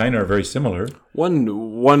Japan and China are very similar. One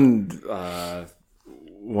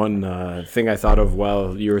thing I thought of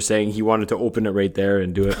while you were saying he wanted to open it right there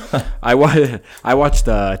and do it. I watched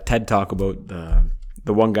a TED Talk about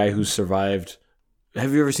the one guy who survived.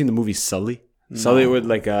 Have you ever seen the movie Sully? No. Sully would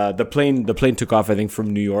the plane took off, I think,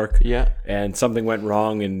 from New York. Yeah. And something went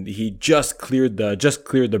wrong, and he just cleared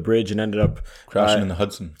the bridge and ended up crashing in the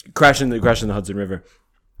Hudson. Crashing the Hudson River.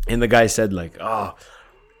 And the guy said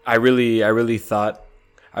I really thought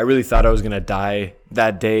I was gonna die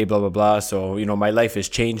that day, blah blah blah. So my life has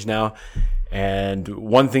changed now. And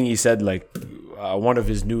one thing he said, one of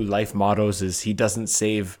his new life mottos is he doesn't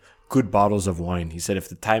save good bottles of wine. He said, if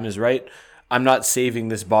the time is right, I'm not saving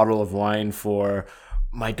this bottle of wine for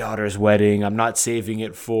my daughter's wedding. I'm not saving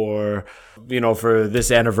it for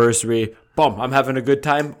this anniversary. Boom, I'm having a good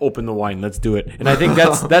time. Open the wine. Let's do it. And I think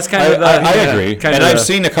that's kind of I agree. And I've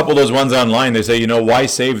seen a couple of those ones online. They say, why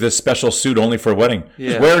save this special suit only for a wedding?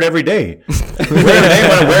 Yeah. Just wear it every day. Wear it every day.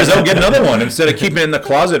 When it wears out, get another one. Instead of keeping it in the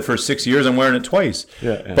closet for 6 years and wearing it twice.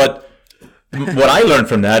 Yeah. But what I learned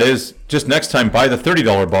from that is just next time buy the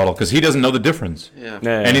 $30 bottle because he doesn't know the difference. Yeah.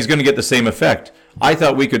 And he's going to get the same effect. I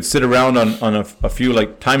thought we could sit around on a few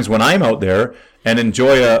like times when I'm out there and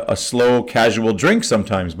enjoy a slow, casual drink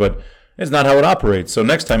sometimes, but it's not how it operates. So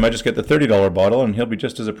next time I just get the $30 bottle and he'll be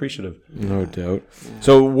just as appreciative. No doubt.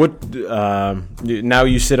 So what? Now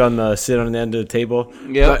you sit on the end of the table.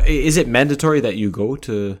 Yeah. Is it mandatory that you go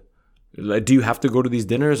to? Like, do you have to go to these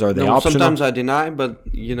dinners? Are they optional? Sometimes I deny, but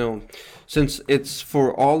since it's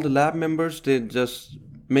for all the lab members, they just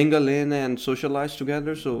mingle in and socialize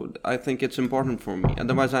together. So I think it's important for me.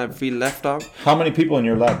 Otherwise, I feel left out. How many people in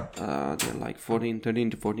your lab? They're like 13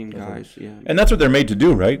 to 14 guys. Yeah. And that's what they're made to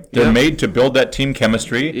do, right? They're Yeah. made to build that team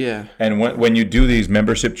chemistry. Yeah. And when you do these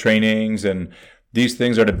membership trainings and these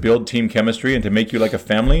things are to build team chemistry and to make you like a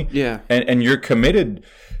family. Yeah. And you're committed.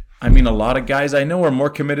 I mean, a lot of guys I know are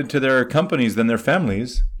more committed to their companies than their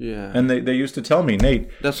families. Yeah. And they used to tell me, Nate,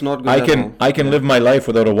 That's not good at all. I can live my life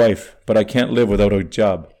without a wife, but I can't live without a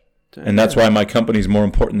job. And that's why my company is more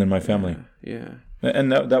important than my family. Yeah.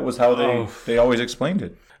 And that was how they always explained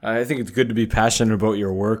it. I think it's good to be passionate about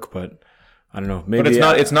your work, but I don't know. Maybe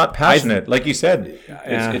But it's not passionate, like you said.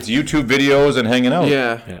 Yeah. It's YouTube videos and hanging out.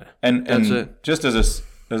 Yeah. Yeah. And That's it. just as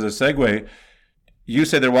a segue, you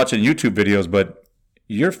say they're watching YouTube videos, but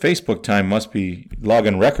your Facebook time must be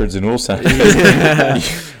logging records in Ulsan.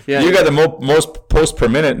 Yeah. You got the most posts per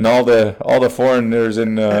minute in all the foreigners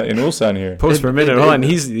in Ulsan here. post per minute. Hold on,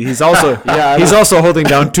 he's also Yeah, I he's also holding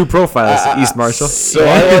down 2 profiles. East Marshall. So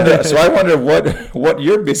I wonder what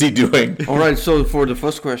you're busy doing. All right. So for the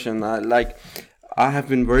first question, I have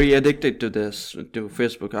been very addicted to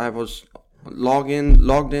Facebook. I was logged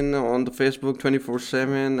in on the Facebook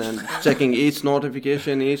 24/7 and checking each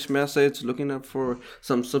notification, each message, looking up for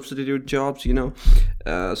some substitute jobs.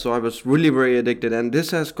 So I was really very addicted, and this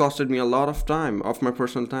has costed me a lot of time, of my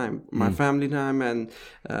personal time, my family time, and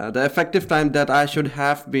the effective time that I should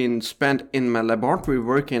have been spent in my laboratory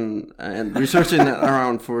working and researching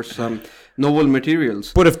around for some novel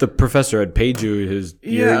materials. But if the professor had paid you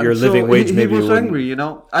your so living wage, he maybe was you wouldn't. angry.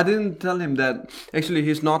 I didn't tell him that. Actually,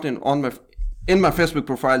 he's not in my Facebook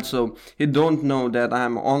profile, so he don't know that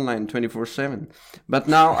I'm online 24/7. But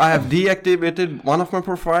now I have deactivated one of my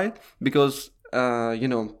profile because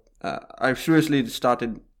I seriously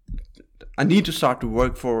started. I need to start to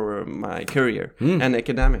work for my career and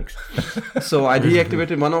academics. So I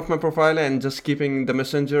deactivated one of my profile and just keeping the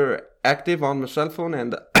messenger active on my cell phone,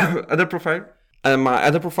 and the other profile. My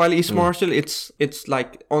other profile, East Marshall, it's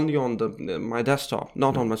like only on my desktop,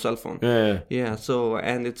 not on my cell phone. Yeah. So,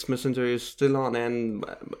 and its messenger is still on, and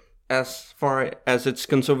as far as it's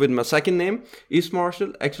concerned with my second name, East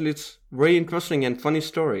Marshall, actually it's very interesting and funny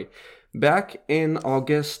story. Back in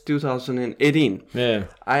August 2018, Yeah.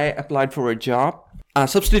 I applied for a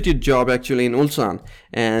substitute job actually in Ulsan,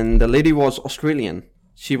 and the lady was Australian.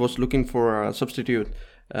 She was looking for a substitute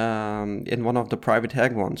in one of the private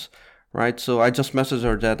hag ones. Right, so I just messaged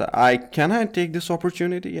her that can I take this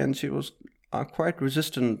opportunity, and she was quite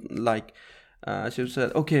resistant. Like she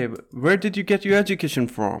said, "Okay, where did you get your education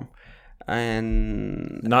from?"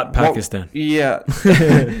 And Not Pakistan. yeah.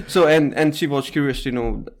 So and she was curious to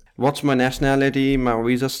know what's my nationality, my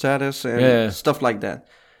visa status, and stuff like that.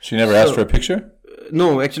 She never asked for a picture?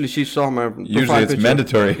 No, actually, she saw my profile Usually it's picture.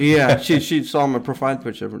 mandatory. Yeah, she saw my profile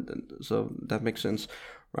picture, so that makes sense.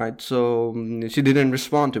 Right, so she didn't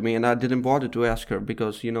respond to me, and I didn't bother to ask her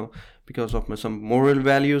because of some moral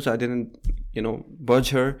values, I didn't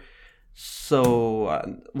budge her. So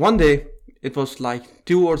one day, it was like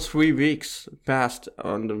 2 or 3 weeks passed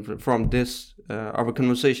from this our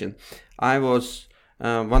conversation. I was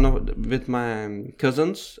with my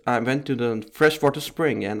cousins. I went to the freshwater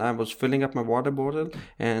spring, and I was filling up my water bottle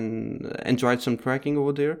and enjoyed some trekking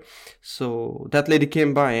over there. So that lady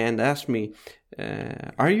came by and asked me,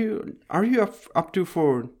 are you up to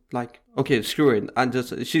for like, okay, screw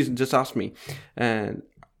it. She just asked me,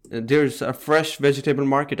 there's a fresh vegetable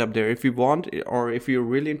market up there. If you want, or if you're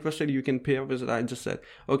really interested, you can pay a visit. I just said,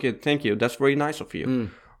 okay, thank you. That's very nice of you.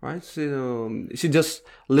 Right, so she just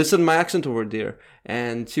listened my accent over there,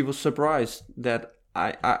 and she was surprised that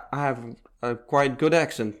I have a quite good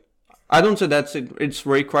accent. I don't say that it's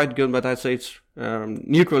very quite good, but I say it's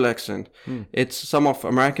neutral accent. It's some of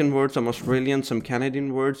American words, some Australian, some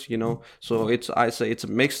Canadian words, So I say it's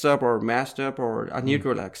mixed up or mashed up or a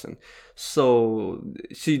neutral accent. So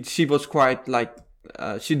she was quite like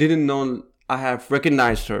she didn't know I have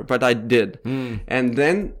recognized her, but I did. And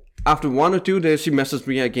then after 1 or 2 days, she messaged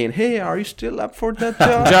me again. Hey, are you still up for that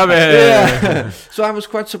job? Yeah. So I was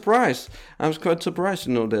quite surprised. To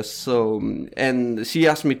know this. So, and she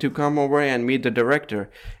asked me to come over and meet the director.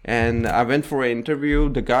 And I went for an interview.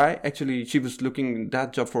 The guy, actually, she was looking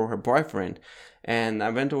that job for her boyfriend. And I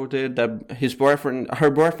went over there. Her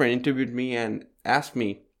boyfriend interviewed me and asked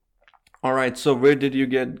me, all right, so where did you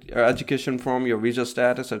get your education from, your visa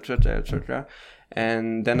status, etc., etc.?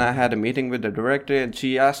 And then I had a meeting with the director, and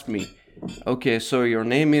she asked me, okay, so your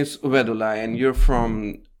name is Ubaidullah, and you're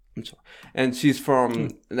from, and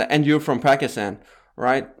you're from Pakistan,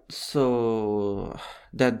 right? So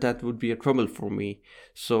that would be a trouble for me.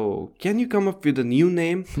 So can you come up with a new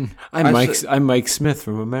name? I'm Mike Smith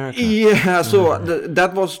from America. Yeah, so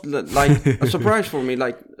that was like a surprise for me.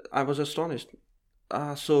 Like, I was astonished.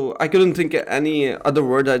 So I couldn't think of any other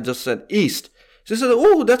word. I just said East. She said,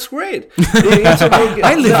 "Oh, that's great.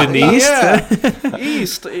 I live in East. Yeah,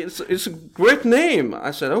 East. It's a great name."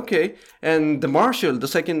 I said, "Okay." And the Marshall, the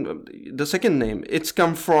second name, it's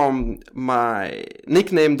come from my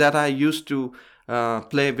nickname that I used to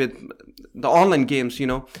play with the online games. You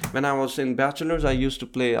know, when I was in bachelor's, I used to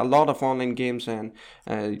play a lot of online games and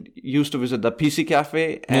used to visit the PC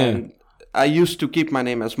cafe, and I used to keep my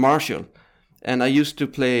name as Marshall. And I used to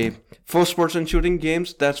play first-person shooting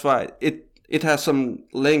games. That's why it has some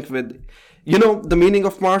link with, you know, the meaning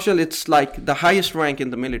of marshal. It's like the highest rank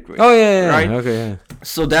in the military. Oh yeah, right. Okay, yeah.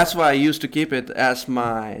 So that's why I used to keep it as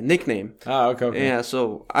my nickname. Okay. Yeah.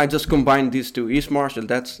 So I just combined these two. East Marshal.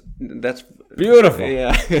 That's beautiful.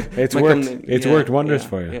 Yeah. It's worked. It's worked wonders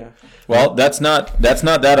for you. Yeah. Well, that's not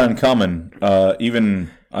that uncommon.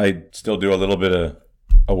 Even I still do a little bit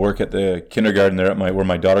of work at the kindergarten there at where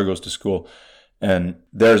my daughter goes to school. And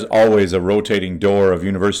there's always a rotating door of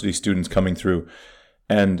university students coming through.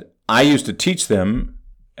 And I used to teach them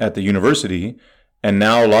at the university, and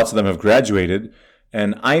now lots of them have graduated.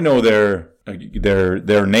 And I know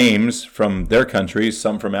their names from their countries,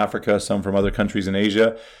 some from Africa, some from other countries in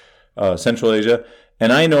Asia, Central Asia.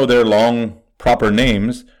 And I know their long, proper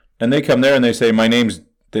names. And they come there and they say,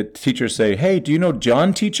 the teachers say, "Hey, do you know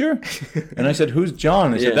John, teacher?" And I said, "Who's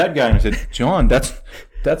John?" They said, "That guy." And I said, "John, they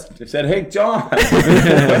said, "Hey, John,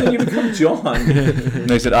 when did you become John?" And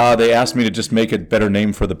they said, they asked me to just make a better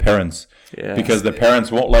name for the parents because the parents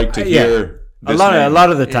won't like to hear this a name. lot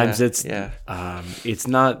of the times it's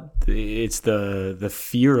not, it's the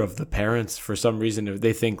fear of the parents. For some reason,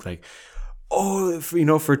 they think like,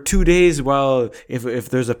 for 2 days, if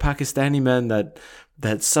there's a Pakistani man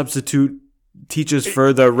that substitute teaches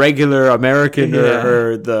for the regular American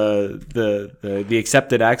or the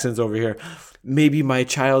accepted accents over here, maybe my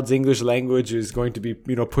child's English language is going to be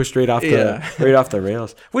pushed right off the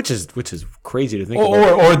rails, which is crazy to think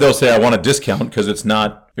about. Or they'll say, "I want a discount because it's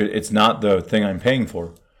not the thing I'm paying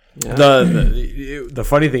for." Yeah. The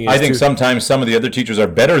funny thing is, I think sometimes some of the other teachers are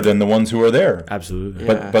better than the ones who are there. Absolutely.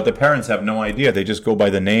 But the parents have no idea. They just go by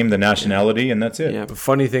the name, the nationality, and that's it. Yeah. The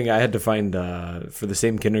funny thing, I had to find for the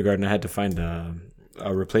same kindergarten, I had to find a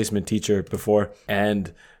replacement teacher before,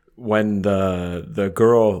 and when the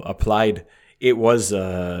girl applied, it was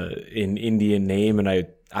an Indian name, and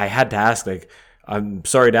I had to ask, like, "I'm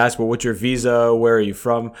sorry to ask, but what's your visa? Where are you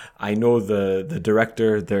from?" I know the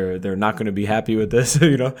director, they're not going to be happy with this,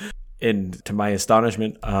 And to my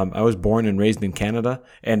astonishment, I was born and raised in Canada,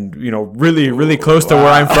 and really close to where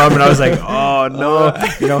I'm from. And I was like, "Oh no!"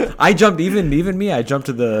 I jumped. Even me, I jumped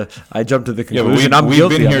to the conclusion. Yeah, but we've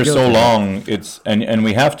been here so long. And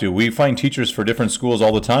we have to. We find teachers for different schools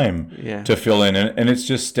all the time to fill in, and it's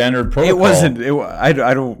just standard protocol. It wasn't.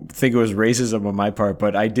 I don't think it was racism on my part,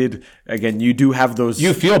 but I did. Again, you do have those.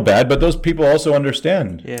 You feel bad, but those people also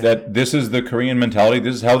understand that this is the Korean mentality.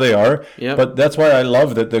 This is how they are. Yep. But that's why I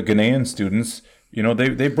love that the Ghanaian students,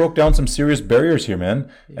 they broke down some serious barriers here, man.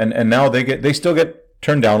 And now they still get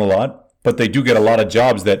turned down a lot, but they do get a lot of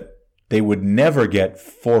jobs that they would never get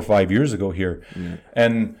 4 or 5 years ago here. Mm.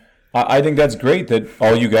 And I think that's great that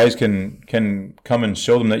all you guys can come and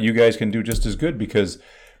show them that you guys can do just as good, because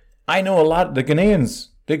I know a lot, the Ghanaians,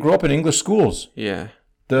 they grow up in English schools. Yeah.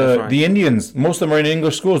 The Indians, most of them are in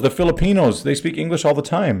English schools. The Filipinos, they speak English all the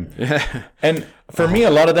time. And for me,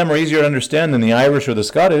 a lot of them are easier to understand than the Irish or the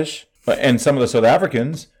Scottish and some of the South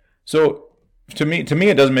Africans. So to me,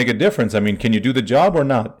 it doesn't make a difference. I mean, can you do the job or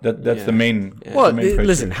not? That's the main. Yeah. Well,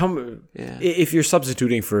 listen, if you're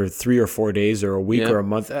substituting for 3 or 4 days or a week or a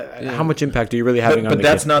month, how much impact are you really having on the kid? But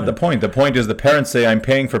that's not the point. The point is the parents say, "I'm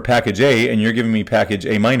paying for package A and you're giving me package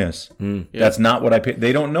A minus." That's not what I pay.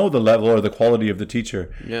 They don't know the level or the quality of the teacher.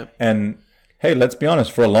 Yeah. And hey, let's be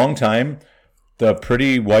honest, for a long time, the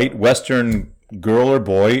pretty white Western girl or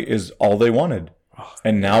boy is all they wanted.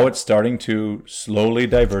 And now it's starting to slowly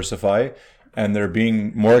diversify, and they're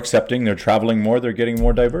being more accepting. They're traveling more. They're getting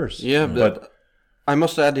more diverse. Yeah, but I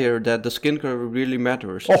must add here that the skincare really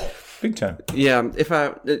matters. Oh, big time. Yeah, if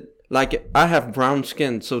I have brown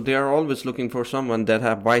skin, so they are always looking for someone that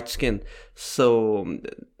have white skin. So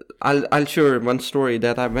I'll share one story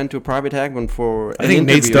that I went to a private hackathon for. I think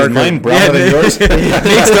Nate's Is darker. mine browner than yours?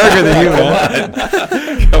 Nate's darker than you, man.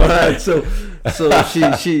 Alright, so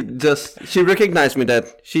she recognized me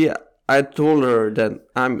that I told her that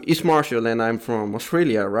I'm East Marshall and I'm from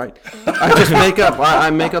Australia, right? I just I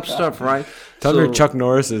make up stuff, right? Tell her Chuck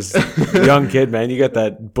Norris is a young kid, man. You got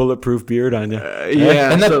that bulletproof beard on you.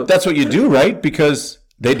 Yeah, And so- that's what you do, right? Because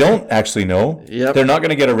they don't actually know. Yep. They're not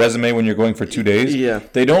going to get a resume when you're going for 2 days. Yeah.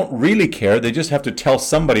 They don't really care. They just have to tell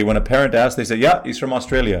somebody. When a parent asks, they say, yeah, he's from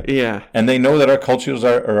Australia. Yeah. And they know that our cultures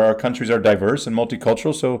our countries are diverse and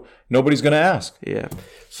multicultural, so nobody's going to ask. Yeah.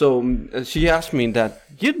 So she asked me that,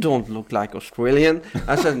 you don't look like Australian.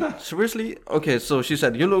 I said, seriously? Okay, so she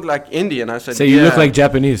said, you look like Indian. I said, Say you look like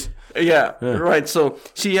Japanese. Yeah, right. So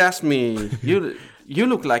she asked me, you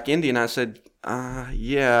look like Indian. I said,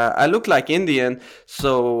 yeah, I look like Indian.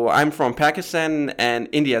 So I'm from Pakistan and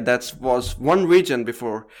India. That was one region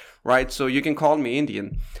before, right? So you can call me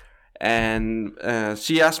Indian. And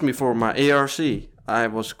she asked me for my ARC. I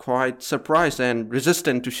was quite surprised and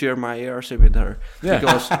resistant to share my ARC with her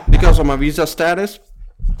because of my visa status.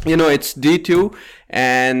 You know, it's D2,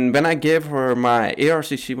 and when I gave her my ARC,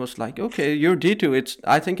 she was like, "Okay, you're D2.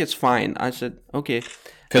 I think it's fine." I said, "Okay,"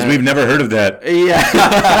 Because we've never heard of that.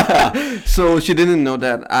 Yeah. So she didn't know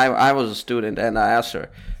that I was a student, and I asked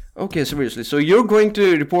her, "Okay, seriously, so you're going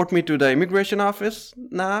to report me to the immigration office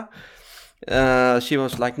now?" She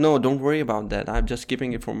was like, "No, don't worry about that. I'm just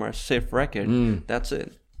keeping it for my safe record. That's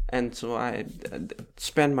it." And so I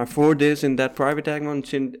spent my 4 days in that private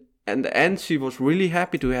hackathon. And she was really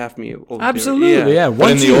happy to have me over there. Absolutely, yeah.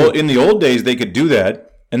 But in the old days, they could do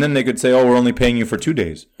that, and then they could say, "Oh, we're only paying you for 2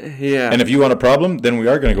 days." Yeah. And if you want a problem, then we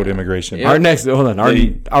are going to go to immigration. Our next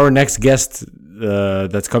our next guest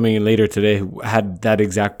that's coming in later today had that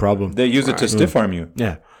exact problem. They use it to stiff arm you.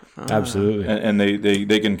 Yeah, absolutely. And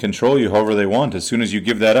they can control you however they want as soon as you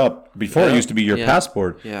give that up. Before it used to be your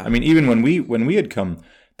passport. Yeah. I mean, even when we had come,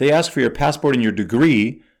 they ask for your passport and your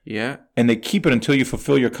degree, Yeah. and they keep it until you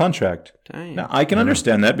fulfill your contract. Dang. Now, I can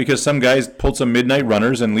understand that because some guys pull some midnight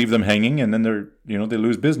runners and leave them hanging, and then they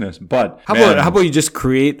lose business. But How about you just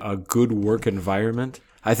create a good work environment?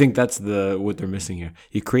 I think that's what they're missing here.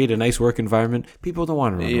 You create a nice work environment, people don't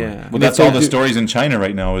want to run away. Well, that's all the stories in China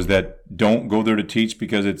right now is that don't go there to teach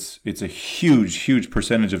because it's a huge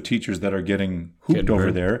percentage of teachers that are getting hooped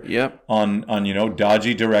over there. Yep. On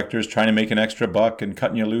dodgy directors trying to make an extra buck and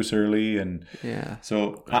cutting you loose early and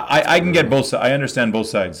So I can get both sides. I understand both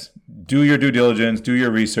sides. Do your due diligence, do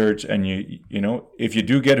your research, and you know if you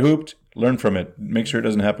do get hooped, learn from it. Make sure it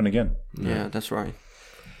doesn't happen again. Yeah, that's right.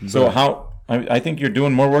 So I think you're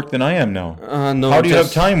doing more work than I am now. No. How do you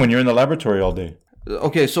have time when you're in the laboratory all day?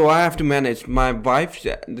 Okay, so I have to manage. My wife,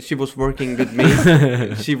 she was working with me.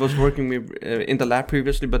 She was working in the lab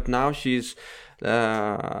previously, but now she's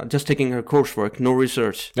just taking her coursework, no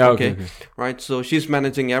research. Okay. Right, so she's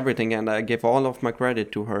managing everything, and I give all of my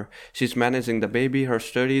credit to her. She's managing the baby, her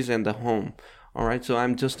studies, and the home. All right, so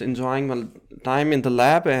I'm just enjoying my time in the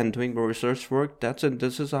lab and doing my research work. That's it.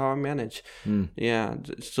 This is how I manage. Yeah.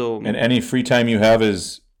 So And any free time you have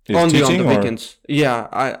is only teaching on the or? weekends. Yeah,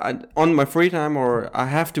 I on my free time, or I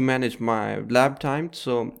have to manage my lab time.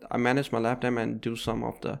 So I manage my lab time and do some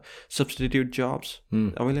of the substitute jobs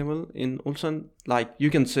available in Ulsan. Like you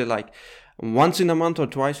can say like once in a month or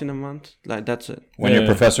twice in a month. Like that's it. When your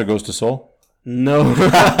professor goes to Seoul? No,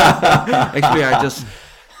 actually I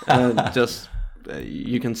just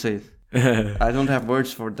you can say it. I don't have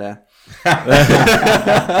words for that.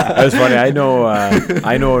 That's funny. I know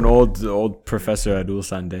an old professor at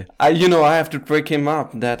Ulsan. I have to break him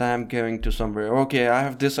up that I'm going to somewhere. Okay, I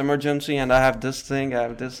have this emergency and I have this thing.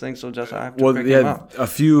 So just I have to break him up. A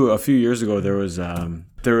few years ago there was a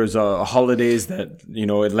holidays that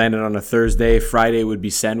it landed on a Thursday. Friday would be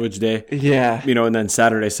sandwich day. Yeah. And then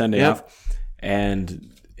Saturday, Sunday off, and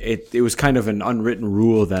it was kind of an unwritten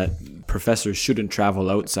rule that professors shouldn't travel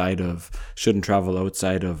outside of the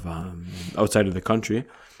country.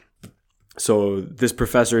 So this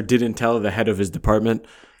professor didn't tell the head of his department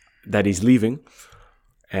that he's leaving,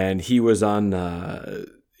 and he was on it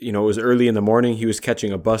was early in the morning. He was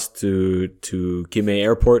catching a bus to Gimei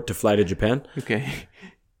Airport to fly to Japan. Okay.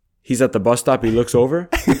 He's at the bus stop. He looks over.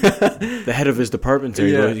 The head of his department's there.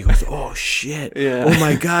 Yeah. He goes, oh, shit. Yeah. Oh,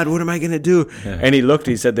 my God. What am I going to do? Yeah. And he looked.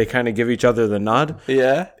 He said they kind of give each other the nod.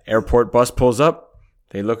 Yeah. Airport bus pulls up.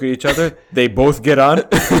 They look at each other. They both get on.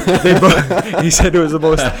 He said it was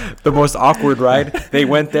the most awkward ride. They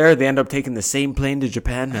went there. They end up taking the same plane to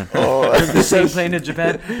Japan, man. The same plane to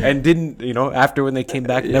Japan. And didn't, after when they came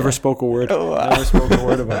back, never spoke a word. Never spoke a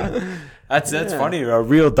word about it. That's funny. A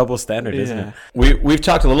real double standard, isn't it? We've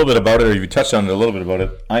talked a little bit about it, or you touched on it a little bit about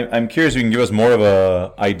it. I'm curious if you can give us more of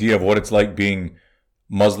a idea of what it's like being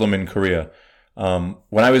Muslim in Korea.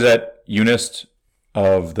 When I was at UNIST,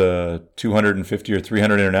 of the 250 or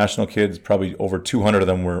 300 international kids, probably over 200 of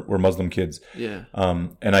them were Muslim kids. Yeah.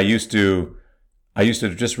 And I used to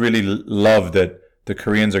just really love that the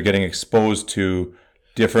Koreans are getting exposed to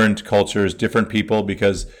different cultures, different people,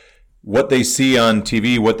 because what they see on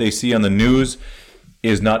TV, what they see on the news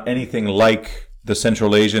is not anything like the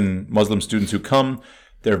Central Asian Muslim students who come.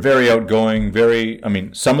 They're very outgoing,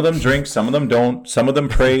 some of them drink, some of them don't, some of them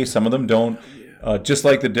pray, some of them don't. Just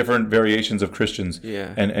like the different variations of Christians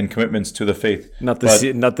and commitments to the faith. Not the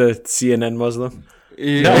CNN Muslim.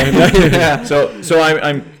 Yeah. So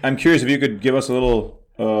I'm curious if you could give us a little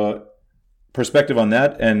perspective on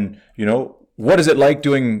that, and what is it like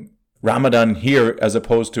doing Ramadan here as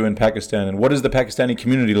opposed to in Pakistan, and what is the Pakistani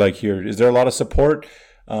community like here? Is there a lot of support?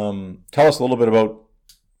 Tell us a little bit about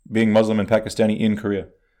being Muslim and Pakistani in Korea.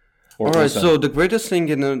 All right, so the greatest thing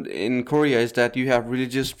in Korea is that you have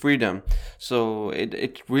religious freedom. So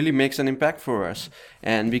it really makes an impact for us.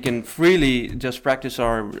 And we can freely just practice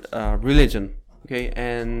our religion. Okay,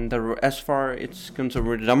 and as far it's concerned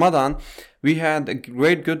with Ramadan, we had a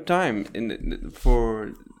good time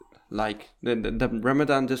for the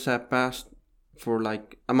Ramadan just had passed for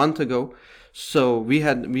like a month ago. So we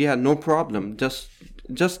had no problem. Just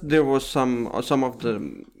there was some of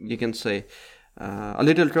the, you can say, a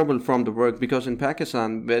little trouble from the work, because in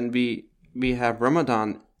Pakistan, when we have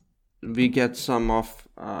Ramadan, we get some of,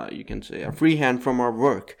 you can say, a free hand from our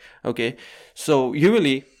work. Okay, so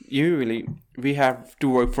usually we have to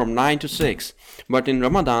work from 9 to 6, but in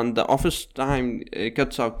Ramadan the office time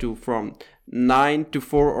cuts out to from 9 to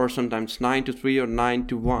 4, or sometimes 9 to 3 or 9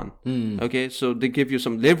 to 1. Okay, so they give you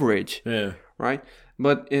some leverage. Yeah. Right,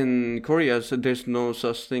 but in Korea, so there's no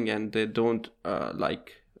such thing, and they don't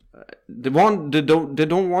they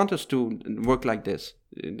don't want us to work like this.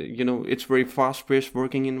 It's very fast-paced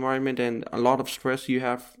working environment, and a lot of stress you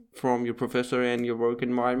have from your professor and your work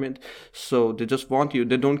environment. So they just want you.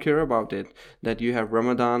 They don't care about it, that you have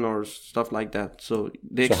Ramadan or stuff like that. So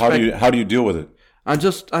they. So how do you deal with it? I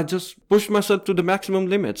just push myself to the maximum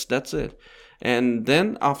limits. That's it. And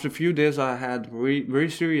then after a few days, I had very,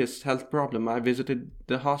 very serious health problem. I visited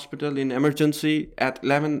the hospital in emergency at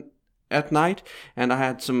 11 at night, and I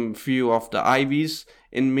had some few of the IVs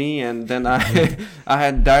in me, and then I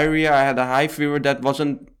had diarrhea. I had a high fever that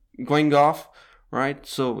wasn't going off, right?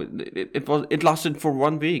 So it lasted for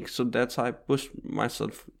 1 week. So that's how I pushed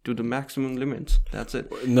myself to the maximum limits. That's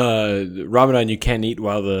it. No, Ramadan, you can't eat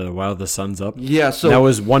while the sun's up. Yeah, so that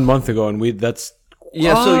was 1 month ago, and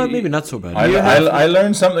so maybe not so bad. I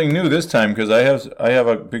learned something new this time, because I have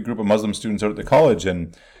a big group of Muslim students out at the college,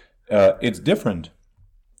 and it's different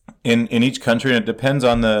in each country, and it depends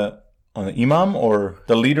on the imam or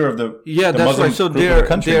the leader of the that's Muslim right. So group of the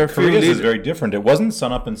country. Korea's is leader. very different. It wasn't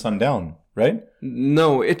sun up and sun down, right?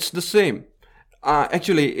 No, it's the same.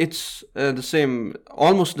 Actually, it's the same,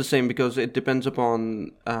 almost the same, because it depends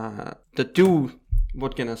upon the two.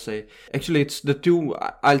 What can I say? Actually, it's the two.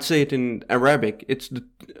 I'll say it in Arabic. It's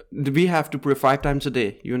we have to pray 5 times a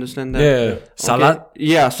day. You understand that? Yeah. Okay. Salat?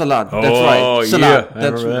 Yeah, salat. That's right. Salat. Yeah.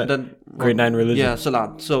 That's that. Grade 9 religion. Yeah,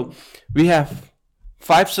 salat. So we have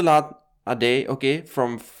 5 salat a day. Okay,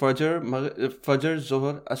 from Fajr,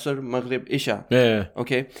 Zohar, Asr, Maghrib, Isha. Yeah.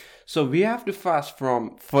 Okay, so we have to fast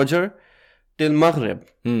from Fajr till Maghrib.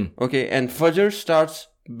 Okay, and Fajr starts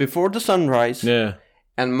before the sunrise. Yeah.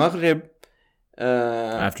 And Maghrib.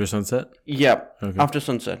 After sunset? Yeah, okay. After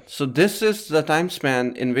sunset. So this is the time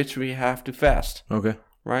span in which we have to fast. Okay.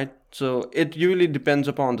 Right? So it usually depends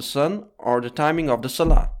upon the sun or the timing of the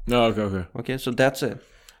salah. Oh, okay. Okay, so that's it.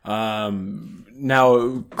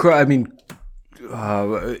 Now, I mean,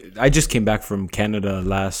 I just came back from Canada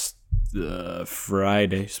last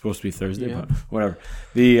Friday. It's supposed to be Thursday, but whatever.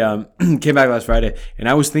 Came back last Friday, and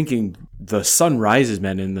I was thinking the sun rises,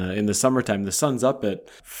 man. In the summertime, the sun's up at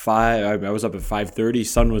 5. I was up at 5:30.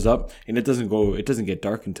 Sun was up, and it doesn't get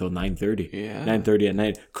dark until 9:30. Yeah, 9:30 at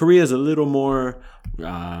night. Korea is a little more.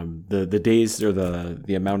 The days or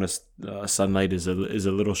the amount of sunlight is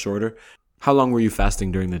a little shorter. How long were you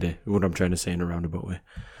fasting during the day? What I'm trying to say in a roundabout way.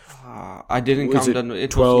 I didn't Was count it that.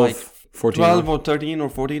 It 12, was like 14 12 hours? or 13 or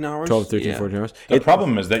 14 hours. 12, 13, yeah. 14 hours. The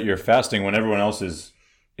problem is that you're fasting when everyone else is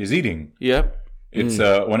eating. Yep. It's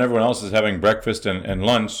when everyone else is having breakfast and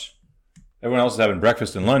lunch. Everyone else is having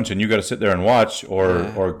breakfast and lunch, and you got to sit there and watch,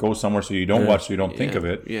 or go somewhere so you don't watch, so you don't think of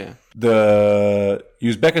it. Yeah. The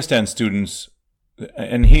Uzbekistan students,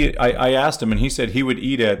 and I asked him, and he said he would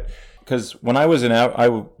eat at, because when I was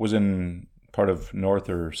in part of North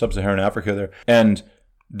or Sub-Saharan Africa there, and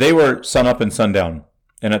they were sun up and sundown,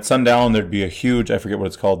 and at sundown there'd be a huge, I forget what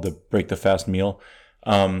it's called, the break the fast meal.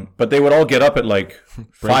 But they would all get up at like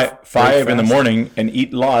five in the morning and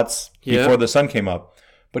eat lots before the sun came up.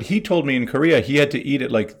 But he told me in Korea he had to eat at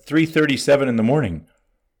like 3:37 in the morning.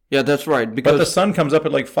 Yeah, that's right. Because But the sun comes up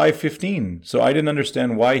at like 5:15. So I didn't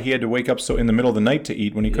understand why he had to wake up so in the middle of the night to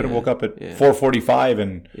eat when he could have woke up at 4:45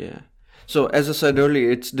 and yeah. So as I said earlier,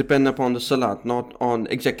 it's dependent upon the salat, not on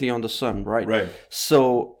exactly on the sun, right? Right.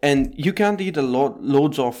 So, and you can't eat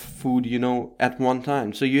loads of food, at one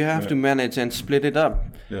time. So you have to manage and split it up.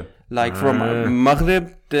 Yeah. Like from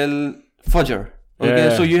Maghrib till Fajr. Okay,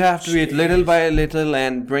 Yeah. so you have to eat little by little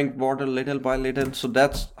and drink water little by little. So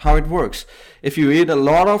that's how it works. If you eat a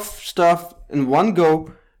lot of stuff in one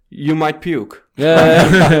go, you might puke.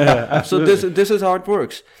 Yeah. So this is how it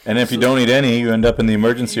works. And if you don't eat any, you end up in the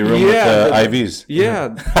emergency room with IVs.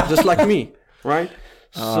 Yeah, just like me, right?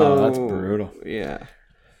 So that's brutal. Yeah.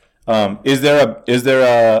 Is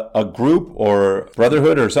there a group or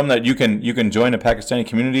brotherhood or something that you can join a Pakistani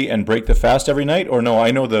community and break the fast every night? Or no,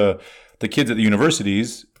 I know the kids at the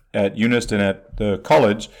universities, at UNIST and at the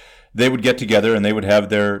college, they would get together and they would have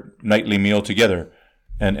their nightly meal together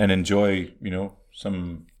and enjoy,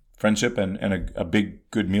 some friendship and a big,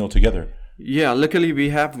 good meal together. Yeah, luckily we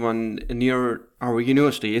have one near our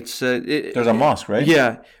university. It's There's a mosque, right?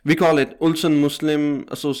 Yeah, we call it Ulsan Muslim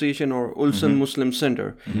Association or Ulsan Muslim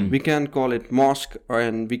Center. We can't call it mosque,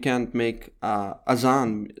 and we can't make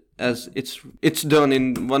azan as it's done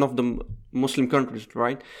in one of the Muslim countries,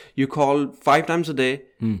 right? You call 5 times a day,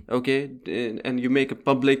 okay, and you make a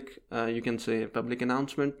public, you can say a public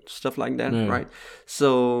announcement, stuff like that, right?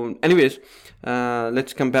 So, anyways,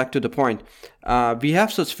 let's come back to the point. We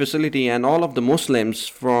have such facility, and all of the Muslims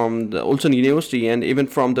from the Ulsan University and even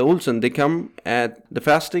from the Ulsan, they come at the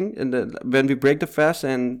fasting and when we break the fast,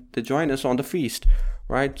 and they join us on the feast,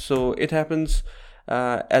 right? So it happens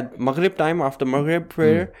at Maghrib time, after Maghrib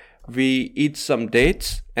prayer. We eat some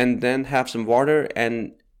dates and then have some water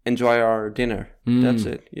and enjoy our dinner. That's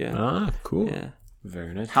it. Yeah. Ah, cool. Yeah.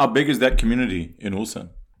 Very nice. How big is that community in Ulsan?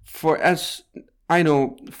 For as I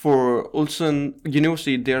know, for Ulsan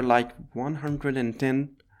University, there are like 110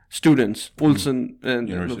 students. Ulsan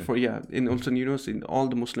University. in Ulsan University, all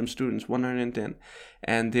the Muslim students, 110,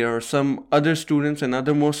 and there are some other students and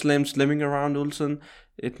other Muslims living around Ulsan.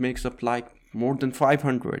 It makes up like more than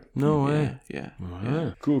 500. No way. Yeah.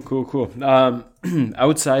 Yeah. Cool.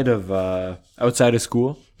 Outside of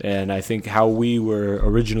school, and I think how we were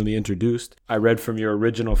originally introduced, I read from your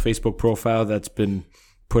original Facebook profile that's been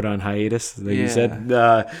put on hiatus, like you said.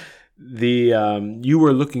 You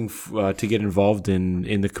were looking to get involved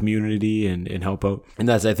in the community and help out, and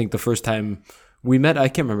that's, I think, the first time we met. I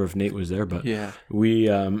can't remember if Nate was there, but we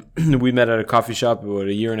we met at a coffee shop about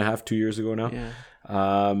 2 years ago now. Yeah.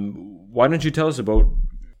 Why don't you tell us about,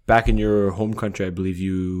 back in your home country, I believe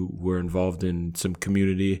you were involved in some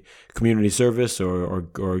community service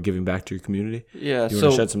or giving back to your community. Yeah. Do you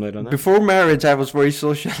want to shed some light on that? Before marriage, I was very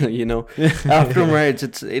social. After marriage,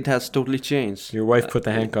 it has totally changed. Your wife put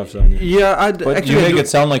the handcuffs on you. Yeah, But you make it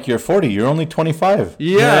sound like you're 40. You're only 25.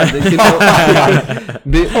 Yeah.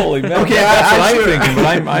 Holy man. Okay, that's what I'm sure- thinking, but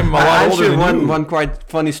I'm a lot I'll older share than you. one quite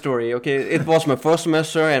funny story. Okay, it was my first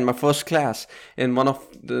semester and my first class in one of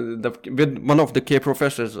with one of the K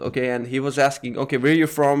professors. Okay, and he was asking, okay, where you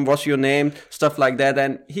from? What's your name? Stuff like that.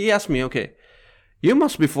 And he asked me, okay, you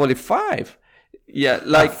must be 45. Yeah,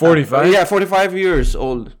 like 45? Yeah, 45 years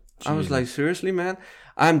old. I was like, seriously, man?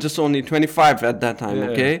 I'm just only 25 at that time.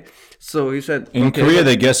 Okay, so he said, In okay, Korea,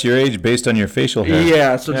 they guess your age based on your facial hair.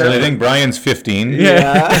 yeah, so So they think Brian's 15.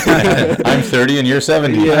 yeah. I'm 30 and you're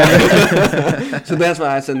 70. Yeah. So that's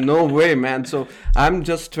why I said, no way, man. So I'm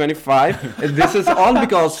just 25. And this is all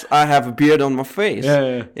because I have a beard on my face.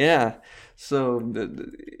 Yeah. Yeah. So,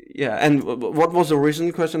 Yeah, and what was the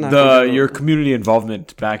original question? I forgot. Your community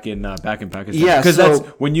involvement back in Pakistan. Yeah, because so-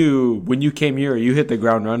 that's when you came here, you hit the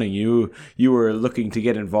ground running. You were looking to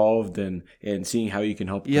get involved and seeing how you can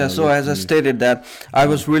help. Yeah, so as I stated that I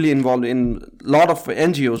was really involved in a lot of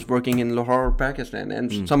NGOs working in Lahore, Pakistan,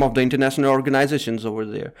 and some of the international organizations over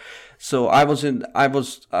there. So I was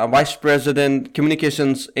vice president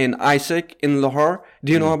communications in ISEC in Lahore.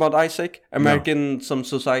 Do you know about ISEC? American some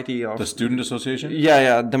society of The Student Association?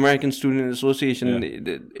 yeah, the American Student Association.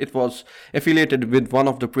 It was affiliated with one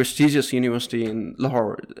of the prestigious university in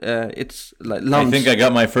Lahore. It's like I LUMS. think I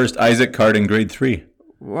got my first Isaac card in grade 3.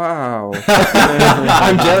 Wow,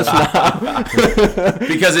 I'm jealous now.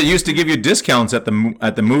 Because it used to give you discounts at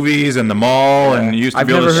the movies and the mall, and you used to I've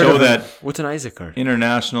be able never to heard show of that What's an Isaac card?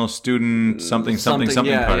 international student something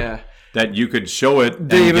yeah, card. yeah. That you could show it and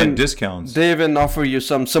get discounts. They even offer you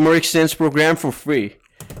some summer exchange program for free.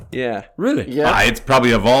 Yeah. Really? Yeah. It's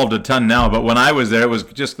probably evolved a ton now, but when I was there, it was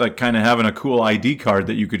just like kind of having a cool ID card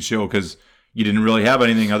that you could show because you didn't really have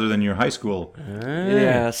anything other than your high school.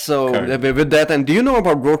 Yeah. So Card. with that, and do you know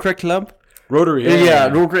about Rotary Club? Rotary. Yeah,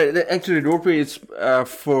 Rotary. Actually, Rotary is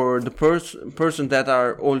for the person that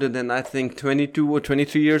are older than I think 22 or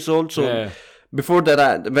 23 years old. So. Yeah. Before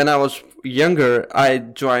that, when I was younger, I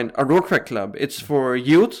joined a Rotary Club. It's for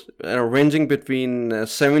youth, ranging between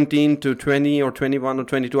 17 to 20 or 21 or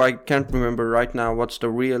 22. I can't remember right now what's the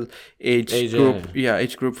real age group. Yeah,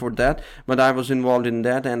 age group for that. But I was involved in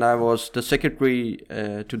that, and I was the secretary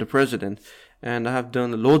to the president. And I have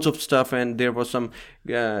done loads of stuff, and there was some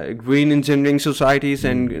green engineering societies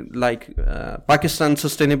and like Pakistan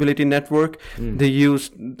Sustainability Network.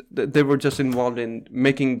 They were just involved in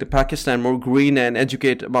making the Pakistan more green and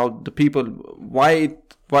educate about the people why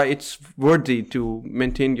it's worthy to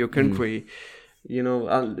maintain your country. You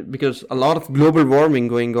know, because a lot of global warming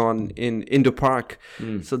going on in Indo-Pak.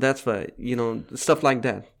 So that's why, you know, stuff like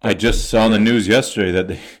that. I just saw on the news yesterday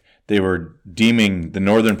that they were deeming the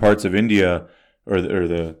northern parts of India or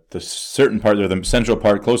the certain part or the central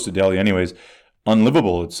part close to Delhi anyways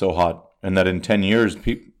unlivable. It's so hot, and that in 10 years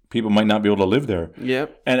people might not be able to live there.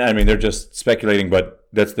 Yep. And I mean they're just speculating, but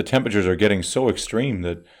that's the temperatures are getting so extreme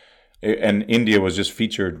that, and India was just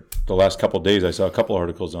featured the last couple of days. I saw a couple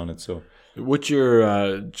articles on it. So What's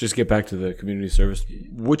your just get back to the community service?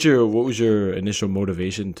 What was your initial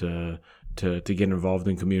motivation to get involved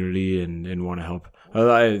in community and want to help?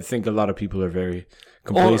 I think a lot of people are very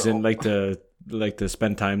complacent, like to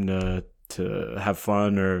spend time to have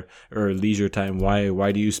fun or leisure time.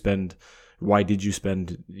 Why did you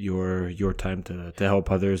spend your time to help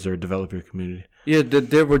others or develop your community? Yeah,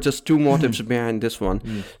 there were just two motives behind this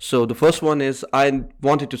one. So the first one is I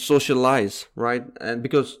wanted to socialize, right? And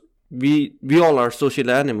because we all are social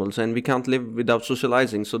animals and we can't live without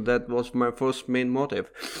socializing. So that was my first main motive.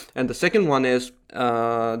 And the second one is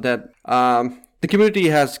that the community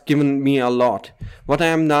has given me a lot. What I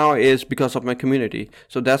am now is because of my community.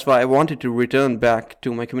 So that's why I wanted to return back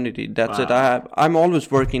to my community. That's it. I'm always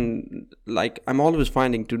working, I'm always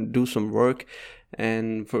finding to do some work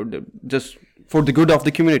and for the good of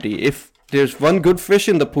the community. If there's one good fish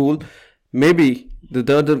in the pool, maybe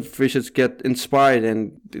the other fishes get inspired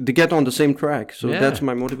and they get on the same track. So that's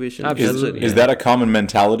my motivation. Absolutely. is that a common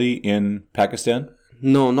mentality in Pakistan?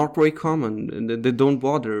 No, not very common. They don't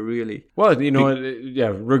bother really. Well, you know,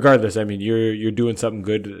 regardless, I mean, you're doing something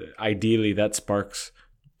good. Ideally, that sparks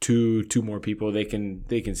two more people. They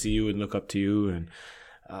can see you and look up to you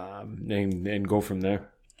and go from there.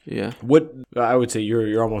 Yeah. What I would say,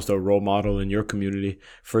 you're almost a role model in your community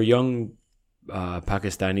for young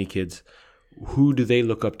Pakistani kids. Who do they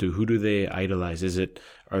look up to? Who do they idolize?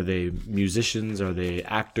 Are they musicians? Are they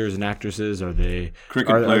actors and actresses? Are they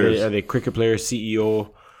Cricket players? Are they cricket players?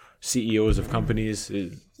 CEOs of companies?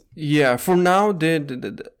 Yeah, for now,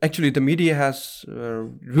 actually the media has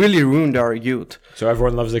really ruined our youth. So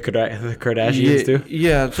everyone loves the Kardashians too.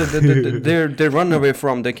 Yeah, so they run away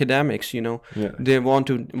from the academics. You know, they want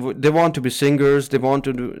to be singers. They want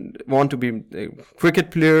to be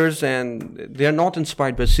cricket players, and they are not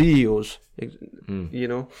inspired by CEOs. You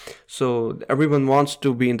know, so everyone wants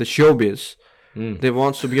to be in the showbiz. They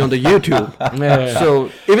want to be on the YouTube. So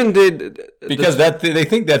even because they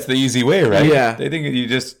think that's the easy way, right? Yeah. They think it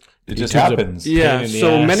just happens. Yeah.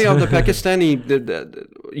 So many of the Pakistani the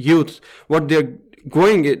youth, what they're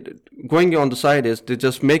going on the side is they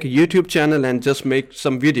just make a YouTube channel and just make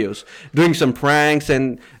some videos, doing some pranks,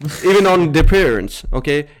 and even on their parents,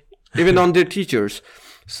 okay, even on their teachers.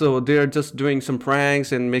 So they're just doing some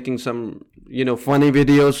pranks and making some, funny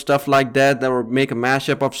videos, stuff like that, or make a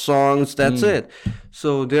mashup of songs. That's it.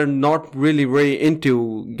 So they're not really very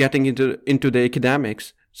into getting into the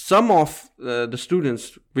academics. some of the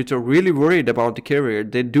students which are really worried about the career,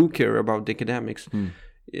 they do care about the academics.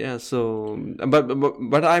 Yeah, so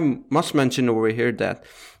but I must mention over here that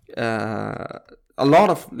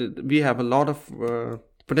we have a lot of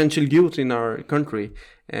potential youth in our country,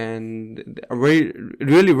 and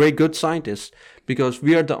really very good scientists, because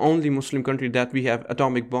we are the only Muslim country that we have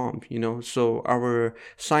atomic bomb, so our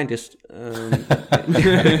scientists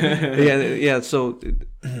so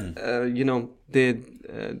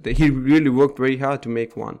he really worked very hard to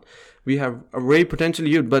make one. We have a very potential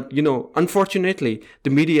youth, but unfortunately the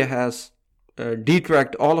media has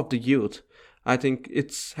detract all of the youth. I think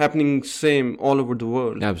it's happening same all over the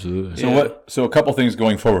world. Absolutely. So a couple things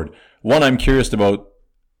going forward. One, I'm curious about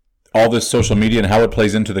all this social media and how it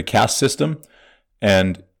plays into the caste system,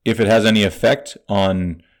 and if it has any effect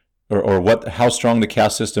on or how strong the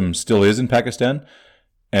caste system still is in Pakistan.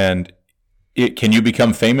 And can you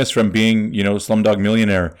become famous from being, Slumdog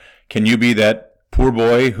Millionaire? Can you be that poor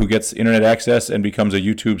boy who gets internet access and becomes a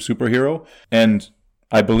YouTube superhero? And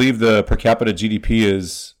I believe the per capita GDP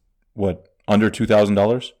is what? Under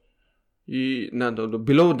 $2,000? No,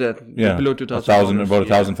 below that. Yeah, below 2,000. About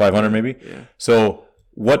 1,500 maybe. Yeah. So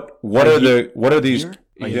what are these?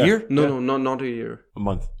 A year? No, not a year. A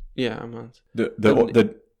month. Yeah, a month.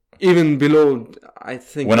 The even below, I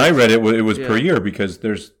think. When I read it, it was per year, because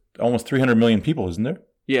there's almost 300 million people, isn't there?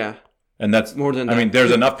 Yeah. And that's more than that. I mean,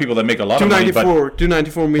 there's enough people that make a lot of money, but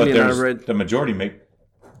 294 million. I read. The majority make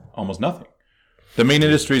almost nothing. The main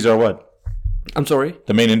industries are what? I'm sorry.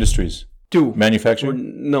 The main industries. Two.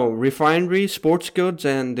 Manufacturing? No, refinery, sports goods,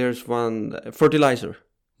 and there's one fertilizer.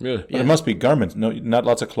 Really? But it must be garments. No, not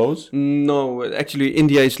lots of clothes? No, actually,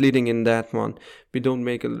 India is leading in that one. We don't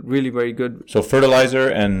make a really very good... So fertilizer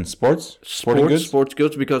and sporting goods? Sports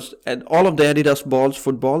goods, because all of the Adidas balls,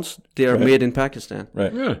 footballs, they are made in Pakistan.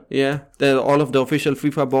 Right. Yeah. All of the official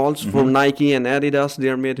FIFA balls from Nike and Adidas, they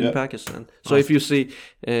are made in Pakistan. So if you see,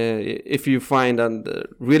 if you find a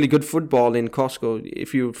really good football in Costco,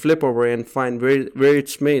 if you flip over and find where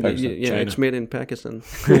it's made, it's made in Pakistan.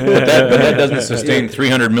 but that doesn't sustain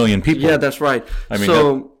 300 million people. Yeah, that's right. I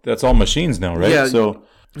mean, that's all machines now, right? Yeah.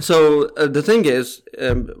 So the thing is,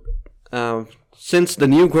 since the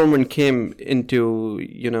new government came into,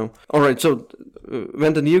 all right, so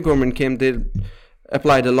when the new government came, they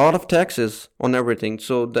applied a lot of taxes on everything.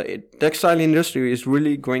 So the textile industry is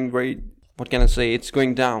really going it's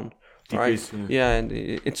going down, right? Yeah, and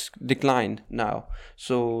it's declined now.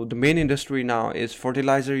 So the main industry now is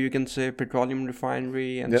fertilizer, you can say, petroleum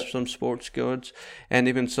refinery, and some sports goods, and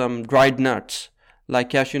even some dried nuts, like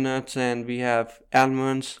cashew nuts, and we have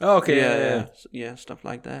almonds. Oh, okay. Yeah, stuff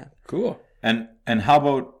like that. Cool. And how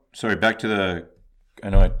about, sorry, back to I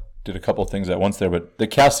know I did a couple things at once there, but the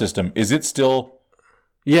caste system, is it still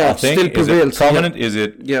a thing? Still prevails. Is it prominent? Is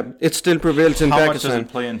it? Yeah, it still prevails in Pakistan. How much does it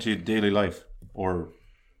play into daily life? Or...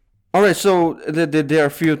 All right, so there are a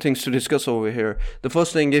few things to discuss over here. The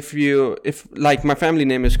first thing, if like my family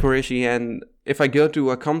name is Qureshi, and if I go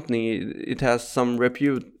to a company, it has some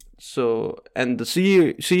repute. So, and the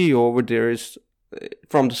CEO over there is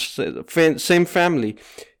from the same family.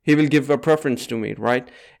 He will give a preference to me, right?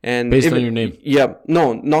 And based on your name? Yeah,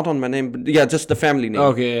 no, not on my name, but just the family name.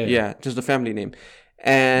 Okay. Yeah, just the family name.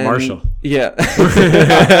 And Marshall. Yeah.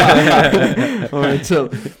 All right. So,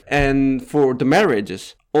 and for the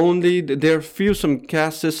marriages, only there are some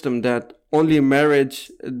caste system that only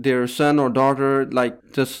marriage their son or daughter,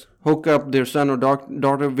 like just hook up their son or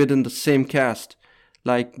daughter within the same caste.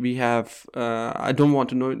 Like we have, I don't want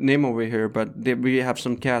to name over here, but we have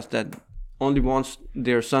some caste that only wants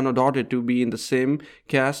their son or daughter to be in the same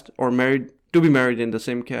caste or be married in the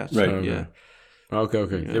same caste. Right. Okay. Yeah.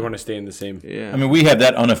 Okay. Yeah. They want to stay in the same. Yeah. I mean, we have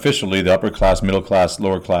that unofficially, the upper class, middle class,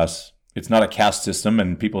 lower class. It's not a caste system,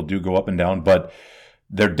 and people do go up and down, but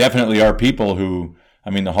there definitely are people who, I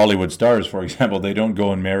mean, the Hollywood stars, for example, they don't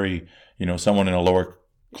go and marry, someone in a lower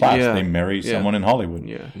class. Yeah. They marry someone in Hollywood.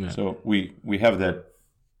 Yeah. So we have that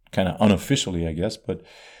kind of unofficially, I guess. But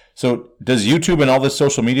so does YouTube and all this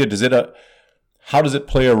social media, how does it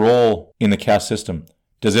play a role in the caste system?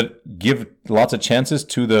 Does it give lots of chances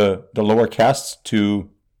to the lower castes to,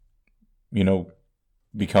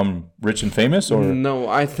 become rich and famous? Or No,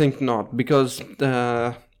 I think not, because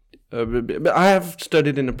I have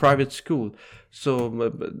studied in a private school, so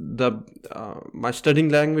my studying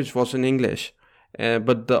language was in English.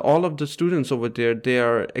 But all of the students over there, they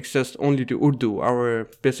are accessed only to Urdu, our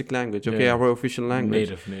basic language, our official language.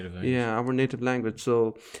 Native language. Yeah, our native language.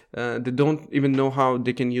 So they don't even know how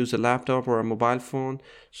they can use a laptop or a mobile phone.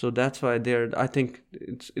 So that's why I think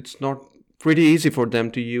it's not pretty easy for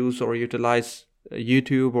them to use or utilize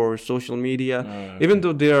YouTube or social media. Even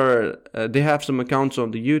though they have some accounts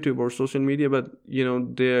on the YouTube or social media, but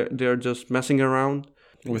they're just messing around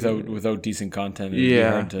without decent content.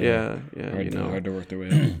 Yeah, hard to work their way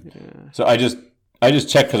out. So I just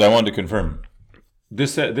checked because I wanted to confirm.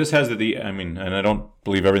 This has that and I don't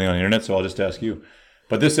believe everything on the internet, so I'll just ask you.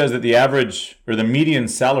 But this says that the average or the median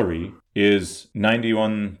salary is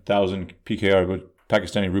 91,000 PKR,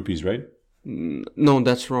 Pakistani rupees, right? No,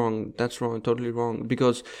 that's wrong. Totally wrong.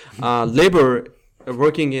 Because labor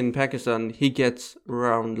working in Pakistan, he gets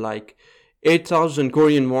around like 8,000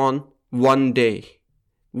 Korean won 1 day.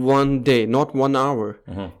 1 day, not 1 hour.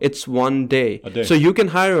 It's 1 day. A day. So you can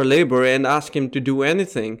hire a laborer and ask him to do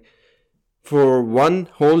anything for 1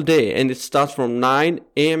 whole day, and it starts from 9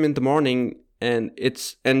 a.m. in the morning and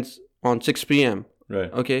it ends on 6 p.m.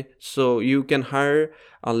 Right. Okay, so you can hire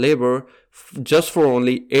a laborer just for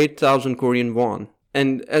only 8,000 Korean won.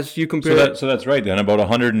 And as you compare, so that's right then, about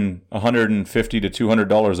 $150 to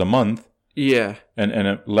 $200 a month. Yeah.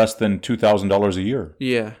 And less than $2,000 a year.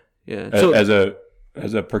 Yeah. So, as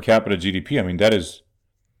a per capita GDP, I mean that's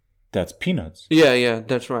peanuts. Yeah,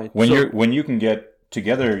 that's right. When you can get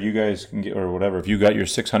together, you guys can get, or whatever, if you got your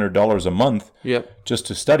 $600 a month just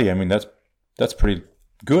to study, I mean that's pretty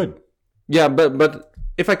good. Yeah, but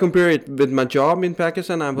if I compare it with my job in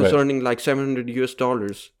Pakistan, I was earning like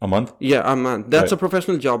 $700 a month. Yeah, a month. That's a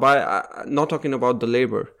professional job. I'm not talking about the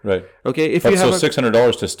labor. Right. Okay. So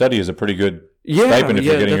 $600 to study is a pretty good stipend if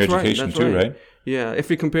you're getting your education too, right? Yeah. If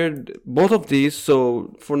we compared both of these,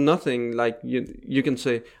 so for nothing, like you can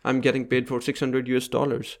say I'm getting paid for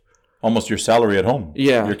 $600. Almost your salary at home.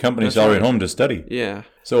 Yeah. Your company salary at home to study. Yeah.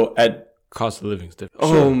 So at cost of living is different.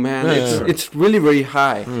 Oh man, it's really very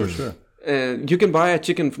high. For sure. You can buy a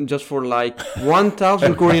chicken just for like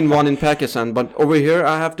 1,000 Korean won in Pakistan, but over here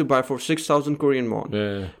I have to buy for 6,000 Korean won.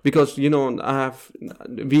 Yeah. Because we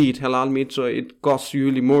eat halal meat, so it costs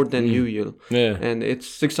usually more than usual. Yeah. And it's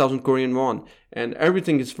 6,000 Korean won, and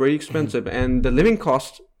everything is very expensive, and the living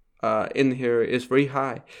cost in here is very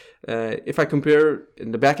high. If I compare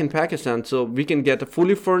back in Pakistan, so we can get a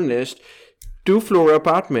fully furnished 2-floor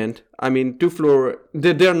apartment. I mean, 2-floor.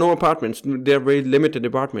 There are no apartments. They are very limited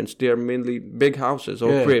apartments. They are mainly big houses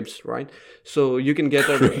or cribs, right? So you can get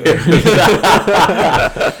a.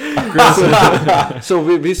 So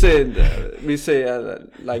we say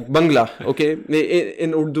like Bangla, okay,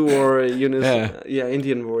 in Urdu or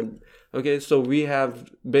Indian word. Okay, so we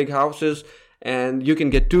have big houses. And you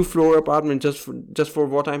can get 2-floor apartment just for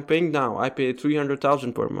what I'm paying now. I pay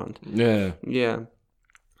 300,000 per month. Yeah.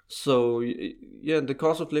 So the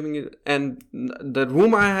cost of living and the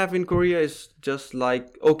room I have in Korea is just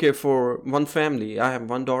like okay for one family. I have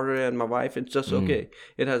one daughter and my wife. It's just okay.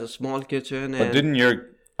 It has a small kitchen. But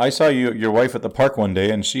I saw your wife at the park one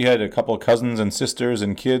day, and she had a couple of cousins and sisters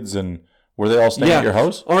and kids, and were they all staying at your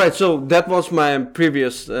house? All right. So that was my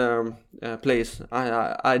previous place.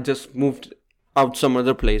 I just moved out some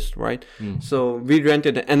other place, right? So we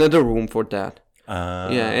rented another room for that.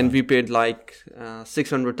 And we paid like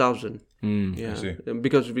 600,000. I see.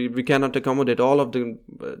 Because we cannot accommodate all of the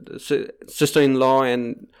sister-in-law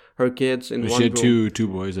and her kids in one room. She had two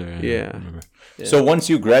boys there. Yeah. So once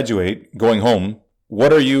you graduate, going home,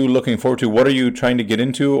 what are you looking forward to? What are you trying to get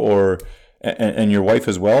into, or and your wife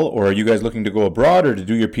as well? Or are you guys looking to go abroad or to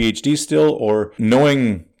do your PhD still? Or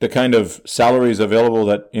knowing the kind of salaries available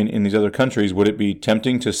that in these other countries, would it be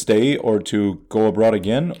tempting to stay or to go abroad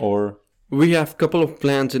again? Or we have a couple of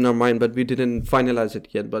plans in our mind, but we didn't finalize it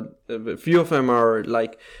yet. But a few of them are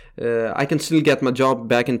like, I can still get my job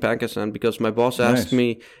back in Pakistan because my boss asked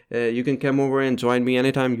me, you can come over and join me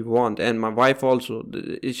anytime you want. And my wife also,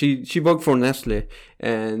 she worked for Nestle,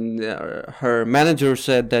 and her manager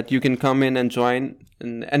said that you can come in and join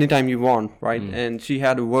anytime you want, right? And she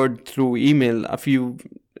had a word through email a few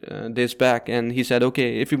days back, and he said,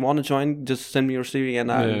 okay, if you want to join, just send me your CV and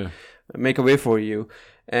I'll make a way for you.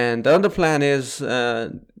 And the other plan is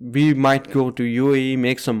we might go to UAE,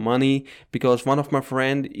 make some money, because one of my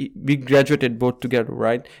friend, we graduated both together,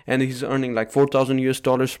 right? And he's earning like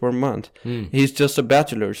 $4,000 per month. He's just a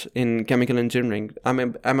bachelor's in chemical engineering. I'm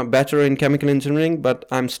a bachelor in chemical engineering, but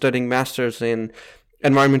I'm studying master's in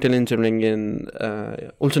environmental engineering in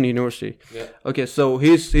Ulsan University. Yeah. Okay, so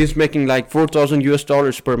he's making like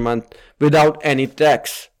 $4,000 per month without any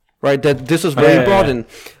tax. Right, that this is very important.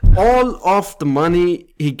 All of the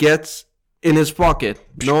money he gets in his pocket,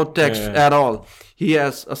 no tax at all. He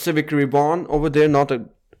has a civic ribbon over there, not a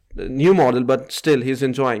new model, but still he's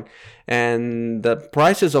enjoying. And the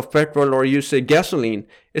prices of petrol, or you say gasoline,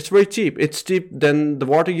 it's very cheap. It's cheap than the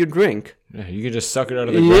water you drink. Yeah, you can just suck it out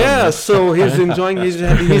of the ground. Yeah, so he's enjoying. He's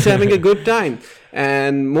having a good time.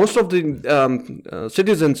 And most of the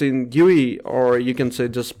citizens in UAE, or you can say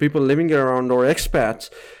just people living around or expats,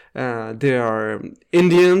 they are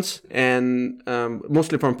Indians and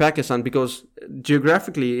mostly from Pakistan, because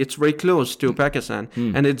geographically it's very close to Pakistan,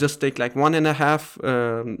 and it just takes like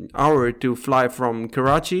 1.5 hour to fly from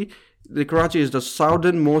Karachi. The Karachi is the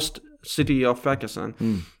southernmost city of Pakistan.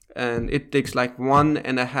 And it takes like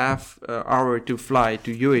 1.5 hour to fly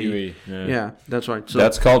to UAE. Yeah, that's right. So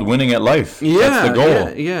That's called winning at life. yeah, That's the goal.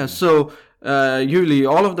 Yeah. So usually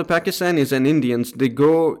all of the Pakistanis and Indians, they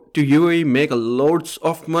go to UAE, make loads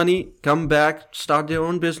of money, come back, start their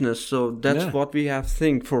own business. So that's what we have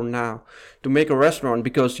think for now, to make a restaurant,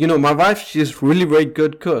 because my wife, she's really very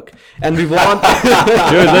good cook, and we want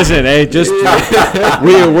Dude, listen, hey, just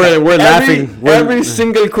we're laughing. Every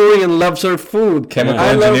single Korean loves her food. Chemical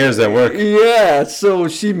engineers at work. Yeah, so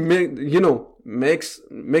she mix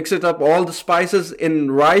it up, all the spices in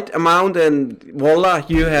right amount, and voila,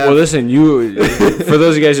 you have. Well, listen, for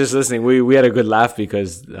those of you guys just listening, we had a good laugh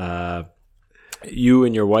because you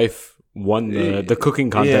and your wife won the cooking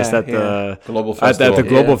contest at the Global Festival. At the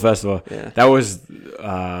Global Festival. Yeah. That was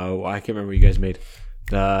I can't remember what you guys made.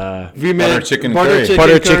 We made butter chicken curry.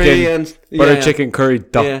 Butter chicken curry,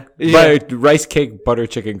 duck, rice cake, butter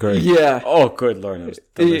chicken curry. Yeah. Oh, good Lord, that was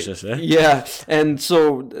delicious. Yeah, and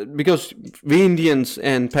so because we Indians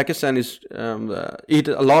and Pakistanis eat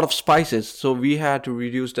a lot of spices, so we had to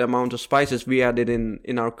reduce the amount of spices we added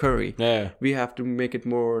in our curry. Yeah. We have to make it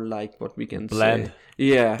more like what we can Bland. say.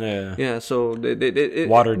 Yeah. So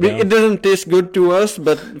Watered down. It doesn't taste good to us,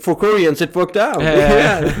 but for Koreans it worked out.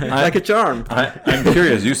 Like a charm. I'm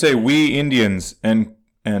curious. You say we Indians and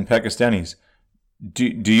Pakistanis.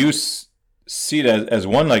 Do you see it as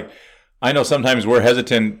one? Like, I know sometimes we're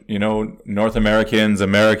hesitant. North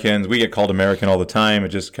Americans, we get called American all the time. It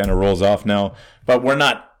just kind of rolls off now. But we're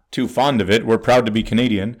not too fond of it. We're proud to be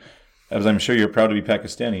Canadian, as I'm sure you're proud to be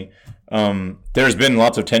Pakistani. There's been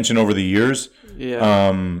lots of tension over the years. Yeah.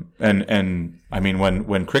 And I mean,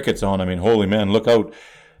 when cricket's on, I mean, holy man, look out.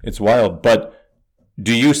 It's wild. But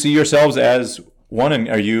do you see yourselves as one? And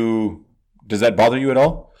does that bother you at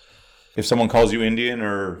all? If someone calls you Indian,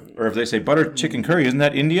 or if they say butter chicken curry, isn't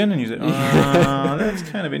that Indian? And you say, that's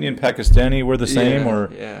kind of Indian Pakistani. We're the same.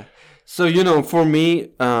 Yeah. So for me,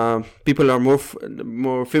 people are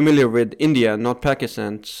more familiar with India, not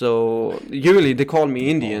Pakistan. So usually they call me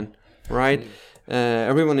Indian, right?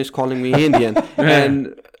 Everyone is calling me Indian.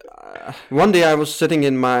 And one day I was sitting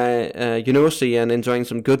in my university and enjoying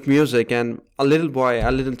some good music, and a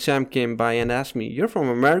little champ came by and asked me, "You're from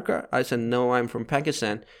America?" I said, "No, I'm from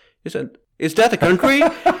Pakistan." He said, "Is that a country?"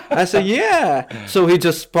 I said, "Yeah." So he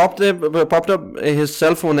just popped up his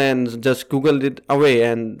cell phone and just Googled it away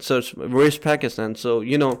and searched, "Where is Pakistan?" So,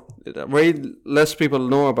 very less people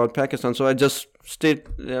know about Pakistan. So I just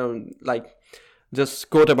just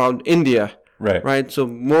quote about India. Right. So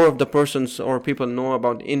more of the persons or people know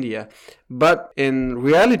about India. But in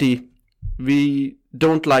reality, we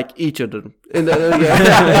don't like each other. We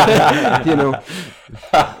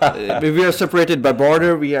are separated by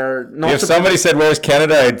border. We are not. If somebody said, "Where's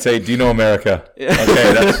Canada?" I'd say, "Do you know America?"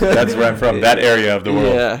 Okay, that's where I'm from. That area of the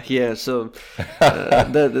world. Yeah. So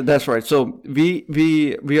that's right. So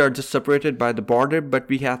we are just separated by the border, but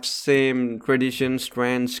we have same traditions,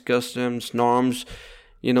 trends, customs, norms.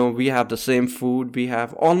 We have the same food. We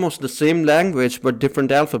have almost the same language, but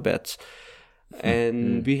different alphabets.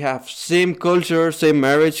 And we have same culture, same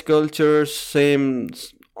marriage culture,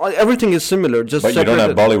 everything is similar. Just but separated. You don't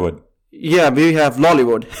have Bollywood. Yeah, we have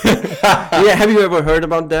Lollywood. Yeah, have you ever heard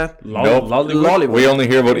about that? Nope. Lollywood. We only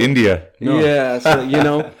hear about India. No. Yeah, so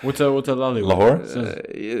What's a Lollywood? Lahore?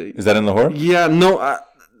 Is that in Lahore? Yeah, no,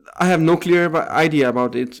 I have no clear idea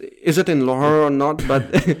about it. Is it in Lahore or not? But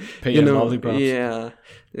lollipops. Yeah,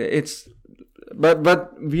 but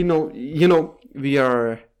we know, we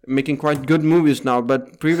are making quite good movies now,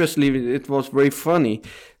 but previously it was very funny.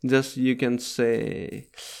 Just, you can say,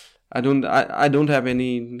 I don't have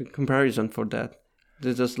any comparison for that.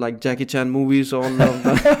 There's just like Jackie Chan movies, all of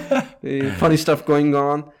the funny stuff going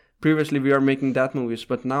on. Previously we are making that movies,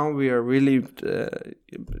 but now we are really,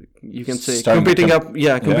 you can say, competing up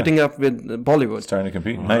with Bollywood. Starting to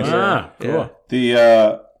compete. Nice. Cool.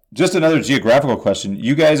 Yeah. Just another geographical question.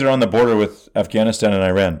 You guys are on the border with Afghanistan and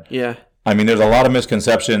Iran. Yeah. I mean, there's a lot of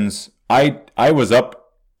misconceptions. I was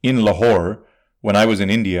up in Lahore when I was in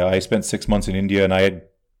India. I spent 6 months in India, and I had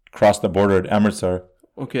crossed the border at Amritsar.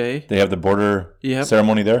 Okay. They have the border Yep.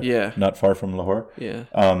 ceremony there. Yeah. Not far from Lahore. Yeah.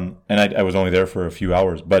 And I was only there for a few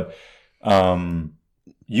hours, but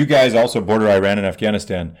you guys also border Iran and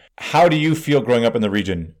Afghanistan. How do you feel growing up in the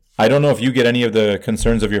region? I don't know if you get any of the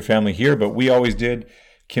concerns of your family here, but we always did.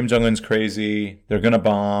 Kim Jong-un's crazy. They're going to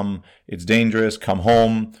bomb. It's dangerous. Come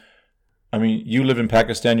home. I mean, you lived in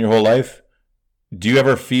Pakistan your whole life. Do you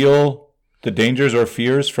ever feel the dangers or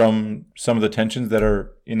fears from some of the tensions that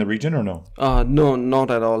are in the region or no? No, not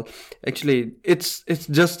at all. Actually, it's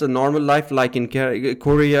just a normal life like in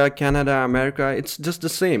Korea, Canada, America. It's just the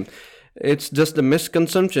same. It's just the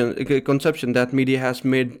conception that media has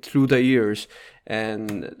made through the years.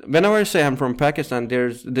 And whenever I say I'm from Pakistan,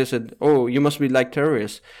 they said, "Oh, you must be like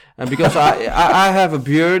terrorists," because I have a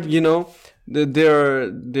beard, you know. They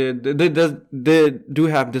do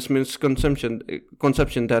have this misconception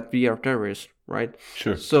that we are terrorists, right?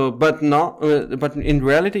 Sure. So, but in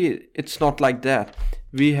reality, it's not like that.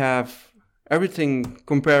 We have everything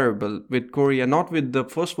comparable with Korea, not with the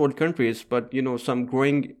first world countries, but you know, some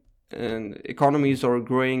growing economies or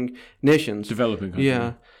growing nations, Developing countries.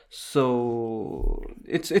 Yeah. So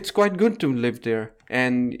it's quite good to live there.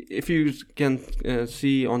 And if you can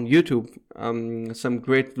see on YouTube, some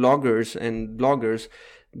great vloggers and bloggers,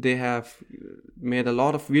 they have made a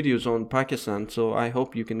lot of videos on Pakistan. So I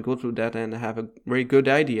hope you can go through that and have a very good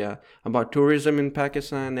idea about tourism in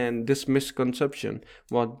Pakistan and this misconception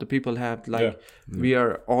what the people have, like we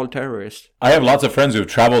are all terrorists. I have lots of friends who have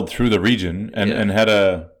traveled through the region and had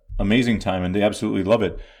a amazing time, and they absolutely love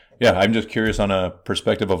it. Yeah, I'm just curious on a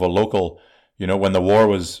perspective of a local, you know, when the war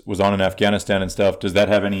was on in Afghanistan and stuff, does that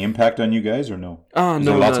have any impact on you guys or no? Is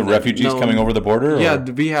there lots of refugees coming over the border? Yeah,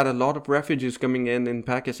 we had a lot of refugees coming in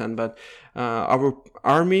Pakistan, but our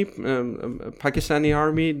army, Pakistani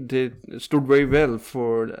army, they stood very well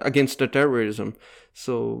against the terrorism.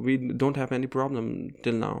 So we don't have any problem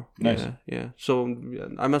till now. Nice. Yeah. So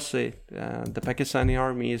I must say, the Pakistani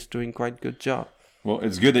army is doing quite good job. Well,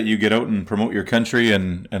 it's good that you get out and promote your country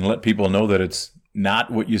and let people know that it's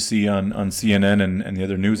not what you see on CNN and the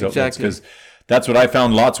other news outlets. Because that's what I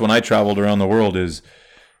found lots when I traveled around the world is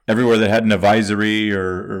everywhere that had an advisory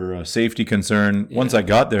or a safety concern. Yeah. Once I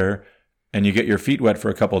got there and you get your feet wet for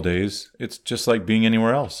a couple of days, it's just like being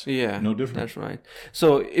anywhere else. Yeah, no different. That's right.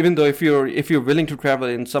 So even though if you're willing to travel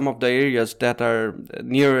in some of the areas that are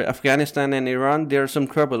near Afghanistan and Iran, there's some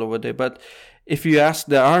trouble over there. But if you ask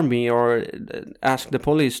the army or ask the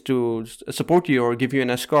police to support you or give you an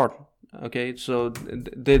escort, okay, so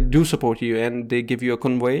they do support you and they give you a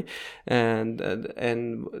convoy, and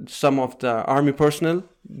some of the army personnel,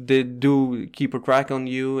 they do keep a track on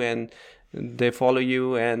you and they follow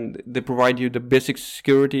you and they provide you the basic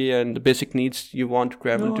security and the basic needs you want to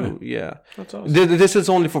travel to. Yeah, that's awesome. This is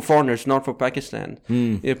only for foreigners, not for Pakistan.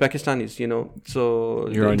 Yeah, Pakistanis, you know. So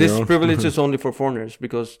this privilege is only for foreigners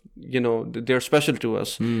because you know they're special to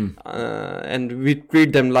us, and we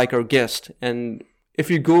treat them like our guest. And if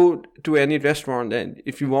you go to any restaurant and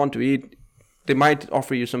if you want to eat, they might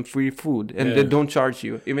offer you some free food and they don't charge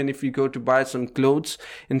you. Even if you go to buy some clothes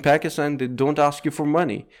in Pakistan, they don't ask you for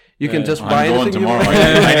money. You can just buy anything tomorrow. you want.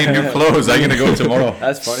 I need new clothes. I'm going to go tomorrow.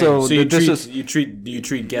 That's funny. So you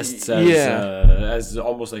treat guests as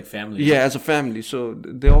almost like family. Yeah, as a family. So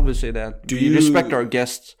they always say that. We respect our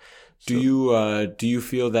guests. Do you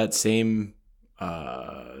feel that same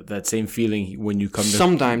feeling when you come to...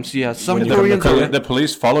 Sometimes, yeah. Some Koreans... The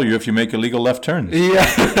police follow you if you make illegal left turns. Yeah.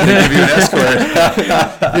 They give you an escort.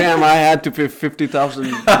 Damn, I had to pay 50,000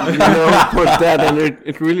 for that, and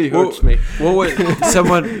it really hurts me. Well, wait,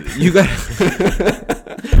 someone... You got...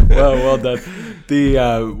 well done.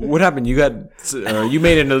 What happened? You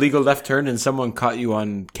made an illegal left turn and someone caught you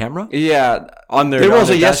on camera? Yeah. There was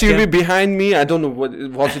a SUV behind me. I don't know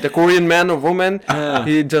was it a Korean man or woman?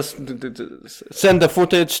 He just sent the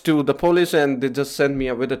footage to the police and they just sent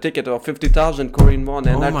me with a ticket of 50,000 Korean won.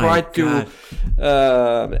 And I tried to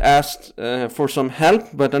ask for some help,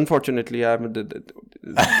 but unfortunately, the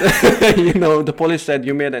police said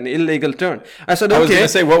you made an illegal turn. I said, okay. I was going to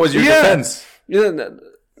say, what was your defense? Yeah.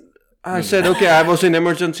 I said, okay, I was in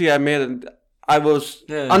emergency. I was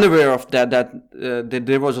unaware of that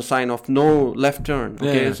there was a sign of no left turn.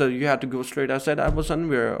 Okay, so you had to go straight. I said I was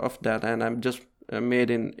unaware of that, and I'm just made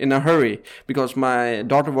in a hurry because my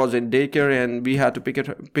daughter was in daycare and we had to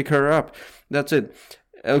pick her up. That's it.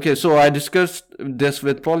 Okay, so I discussed this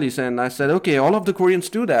with police and I said, okay, all of the Koreans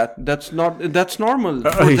do that. That's normal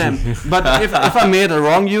for them. But if I made a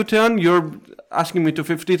wrong U-turn, you're asking me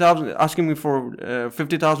for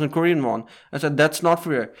 50,000 Korean won. I said, that's not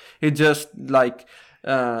fair. He just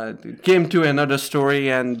came to another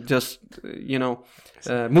story and just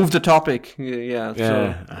move the topic.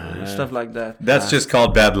 Stuff like that. That's just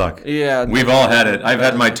called bad luck. Yeah, we've all had it. I've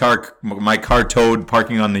had my car towed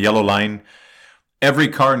parking on the yellow line. Every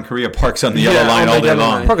car in Korea parks on the yellow line all day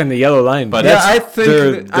long. Park on the yellow line, but I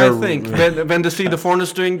think when they see the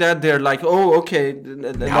foreigners doing that, they're like, oh, okay,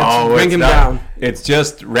 let's bring him down. It's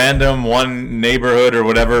just random one neighborhood or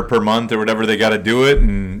whatever per month or whatever they got to do it,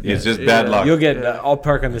 and it's just bad luck. You'll get I'll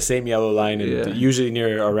park on the same yellow line, and usually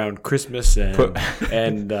near around Christmas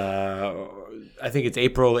and I think it's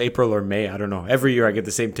April or May. I don't know. Every year I get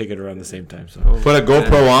the same ticket around the same time. So put a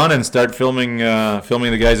GoPro on and start filming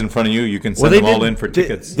the guys in front of you. You can send them all in for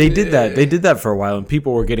tickets. They did that. They did that for a while, and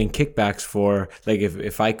people were getting kickbacks for like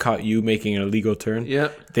if I caught you making an illegal turn. Yeah.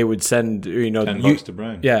 They would send $10 to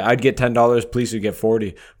Brian. Yeah, I'd get $10. Police would get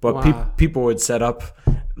 $40. But people would set up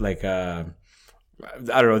like I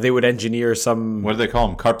don't know. They would engineer some. What do they call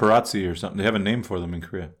them? Paparazzi or something. They have a name for them in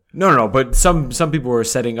Korea. No. But some people were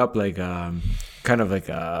setting up like kind of like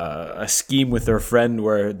a scheme with their friend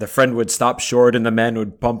where the friend would stop short and the man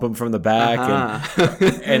would pump him from the back,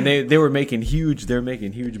 and they were making huge. They're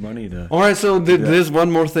making huge money. All right, so there's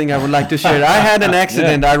one more thing I would like to share. I had an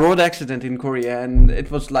accident, a road accident in Korea, and it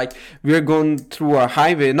was like we were going through a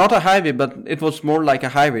highway, not a highway, but it was more like a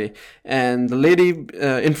highway. And the lady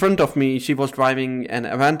in front of me, she was driving an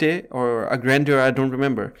Avante or a Grandeur, I don't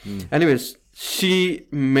remember. Anyways, she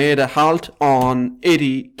made a halt on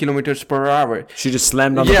 80 kilometers per hour. She just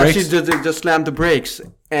slammed on the brakes? Yeah, she just slammed the brakes.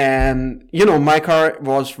 And, my car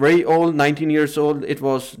was very old, 19 years old. It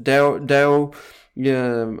was Deo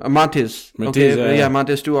Mantis.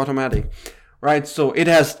 Mantis 2 automatic. Right, so it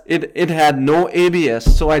had no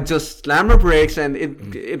ABS. So I just slammed the brakes and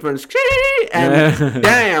it went and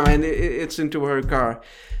damn, and it's into her car.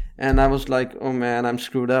 And I was like, oh man, I'm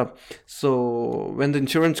screwed up. So when the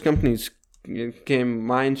insurance companies came,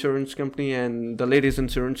 my insurance company and the lady's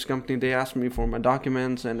insurance company, they asked me for my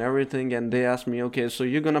documents and everything, and they asked me, okay, so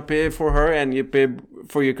you're gonna pay for her and you pay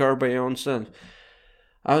for your car by your own self.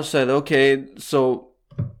 I said, okay. So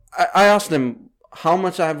I asked them how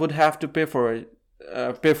much I would have to pay for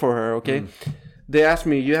her. Okay. They asked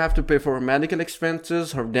me, you have to pay for her medical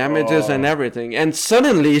expenses, her damages, and everything. And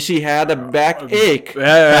suddenly she had a backache.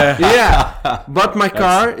 Yeah. But my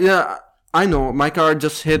car, I know, my car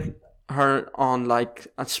just hit her on like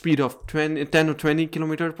a speed of 10 or 20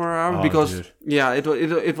 kilometers per hour because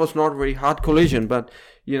it was not very hard collision, but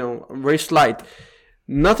very slight.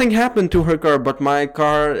 Nothing happened to her car, but my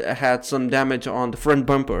car had some damage on the front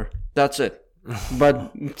bumper. That's it.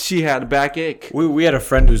 But she had a backache. We had a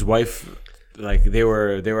friend whose wife, like they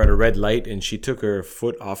were at a red light and she took her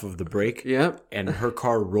foot off of the brake. Yeah. And her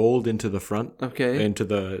car rolled into the front. Okay. Into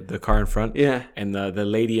the car in front. Yeah. And the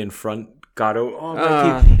lady in front got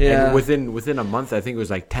out. And within a month, I think it was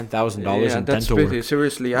like $10,000 in dental work. That's pretty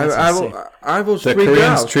seriously. I was the freaked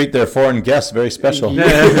Koreans out. treat their foreign guests very special.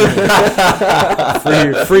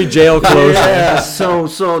 free jail clothes. Yeah.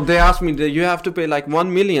 So they asked me, you have to pay like $1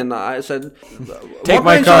 million. I said, take what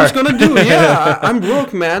my insurance car. gonna do? Yeah, I'm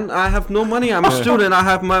broke, man. I have no money. I'm a student. I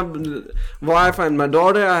have my wife and my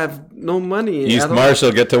daughter. I have no money. East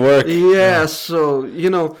Marshall, get to work. Yeah.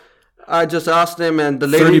 So I just asked them, and the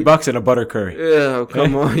lady $30 and a butter curry. Yeah,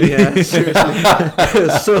 come on, yeah, seriously.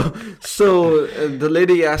 so the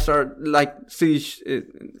lady asked her, like, she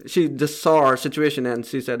just saw our situation, and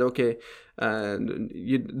she said, okay,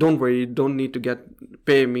 you don't worry, you don't need to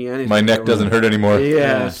pay me anything. My neck doesn't hurt anymore.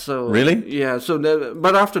 Yeah. So really? Yeah. So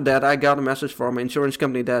but after that, I got a message from my insurance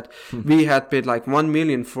company that we had paid like $1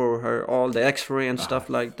 million for her, all the X-ray and stuff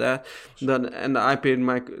like that. And I paid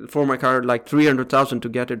for my car like $300,000 to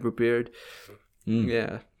get it repaired.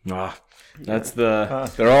 Yeah. That's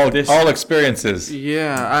they're all experiences.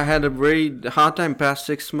 Yeah, I had a very hard time past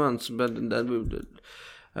 6 months, but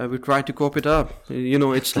we try to cope it up.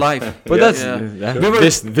 It's life. But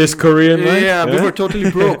this Korean life. Yeah, we were totally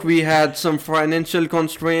broke. We had some financial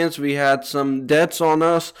constraints. We had some debts on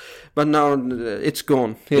us, but now it's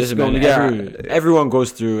gone. It's gone. Everyone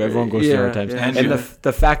goes through hard times. Yeah. And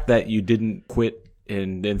the fact that you didn't quit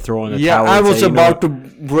and throw in the towel. I was about to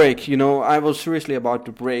break. I was seriously about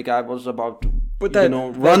to break. I was about to,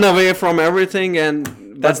 run away from everything, and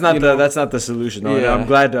that's not the solution. No, yeah. I'm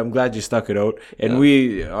glad you stuck it out. And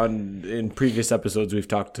in previous episodes we've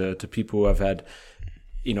talked to people who have had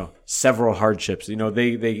several hardships.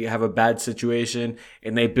 They have a bad situation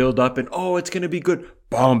and they build up and it's going to be good.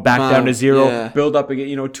 boom, back down to zero, Yeah. build up again,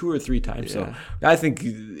 2 or 3 times. So I think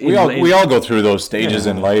We all go through those stages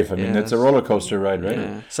in life. I mean, Yeah. it's a roller coaster ride, right?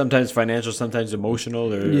 Yeah. sometimes financial, sometimes emotional,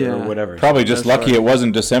 or whatever. Probably just That's lucky right. it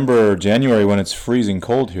wasn't December or January when it's freezing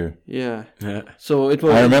cold here. Yeah. Yeah. So it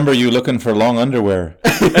was. I remember you looking for long underwear,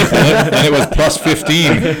 and it was plus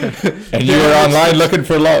 15, and you were online looking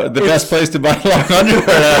for the best place to buy long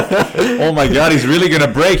underwear. Oh my God, he's really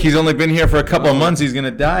gonna break. He's only been here for a couple of months. He's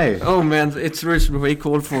gonna die. Oh man, it's really way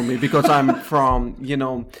cold for me because I'm from you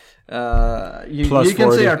can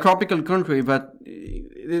 40. say a tropical country, but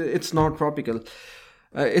it's not tropical.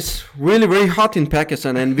 It's really very hot in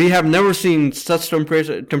Pakistan, and we have never seen such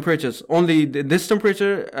temperatures. Only this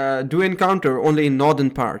temperature do encounter only in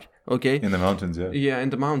northern part. Okay. In the mountains, yeah. Yeah, in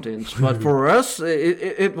the mountains. But for us,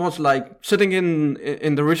 it was like sitting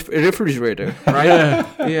in the refrigerator, right?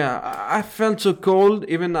 Yeah, I felt so cold,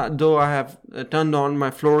 even though I have turned on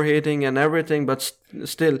my floor heating and everything, but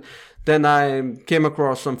still. Then I came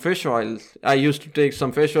across some fish oil. I used to take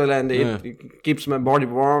some fish oil, and it keeps my body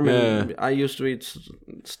warm. And I used to eat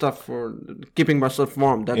stuff for keeping myself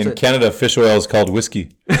warm. That's In it. Canada, fish oil is called whiskey.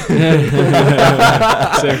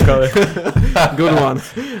 Same color. Good one.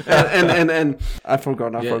 And I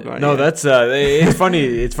forgot. No, that's it's funny.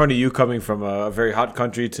 It's funny you coming from a very hot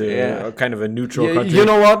country to a kind of a neutral country. You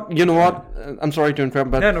know what? I'm sorry to interrupt,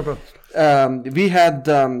 but no problem. We had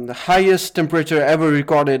the highest temperature ever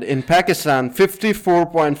recorded in Pakistan,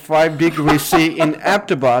 54.5 degrees C in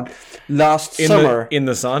Abbottabad last summer. In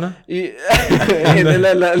the sauna?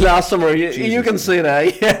 Last summer. You can say that.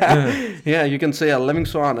 Yeah, you can say a living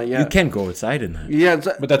sauna. Yeah. You can't go outside in that. Yeah,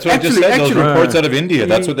 But that's what I just said. Those reports out of India,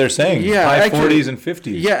 that's what they're saying. Yeah, High actually- 40s and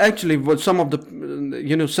 50s. Yeah, actually, what some of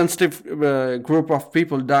the sensitive group of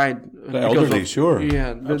people died. The elderly, sure.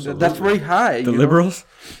 Yeah, that's very high. The you know? liberals?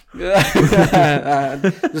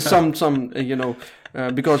 Some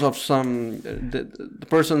because of some the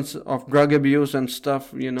persons of drug abuse and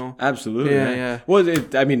stuff, Absolutely. Yeah. Well,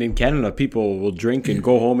 in Canada, people will drink and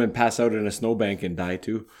go home and pass out in a snowbank and die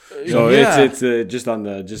too. So it's just on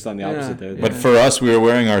the opposite there. But for us, we were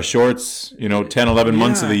wearing our shorts, 10, 11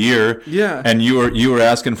 months of the year. Yeah. And you were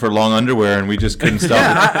asking for long underwear, and we just couldn't stop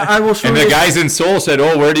it. I was And the really- guys in Seoul said,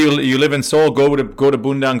 "Oh, where do you live in Seoul? Go to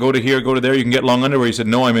Bundang, go to here, go to there. You can get long underwear." He said,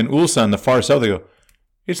 "No, I'm in Ulsan, the far south." They go,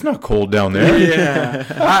 "It's not cold down there." Yeah,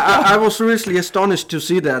 I was seriously astonished to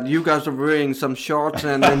see that you guys are wearing some shorts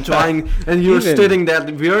and enjoying, and you're stating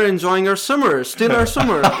that we are enjoying our summer, still our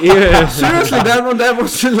summer. Yeah. Seriously, that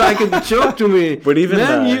was like a joke to me. But even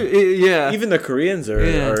even the Koreans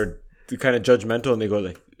are kind of judgmental, and they go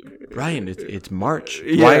like, "Ryan, it's March.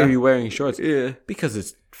 Why are you wearing shorts?" Yeah. Because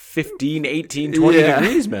it's 15, 18, 20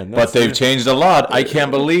 degrees, man. But they've changed a lot. I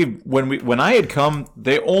can't believe when I had come,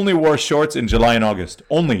 they only wore shorts in July and August.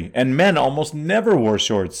 Only. And men almost never wore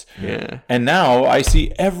shorts. Yeah. And now I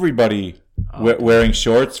see everybody wearing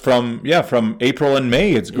shorts from April and May.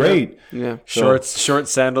 It's great. Yeah. short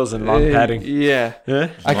sandals and long padding. Yeah. Yeah?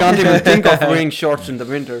 I can't even think of wearing shorts in the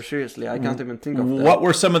winter. Seriously, I can't even think of that. What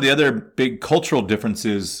were some of the other big cultural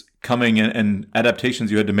differences coming in, and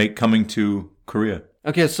adaptations you had to make coming to Korea?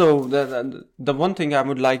 Okay, so the one thing I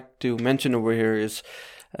would like to mention over here is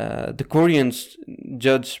the Koreans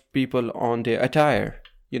judge people on their attire.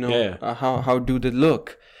 How do they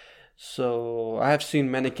look? So I have seen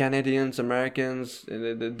many Canadians, Americans.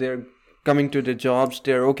 They're coming to their jobs.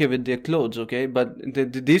 They're okay with their clothes. Okay, but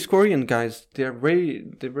these Korean guys, they're very.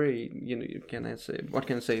 What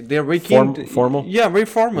can I say? They're very keen. Formal? Yeah, very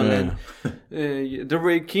formal, and they're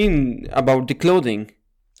very keen about the clothing.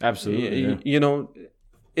 Absolutely. Yeah.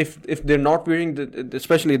 If they're not wearing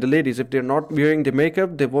especially the ladies, if they're not wearing the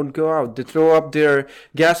makeup, they won't go out. They throw up their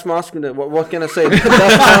gas mask. What can I say? The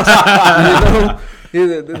dust mask,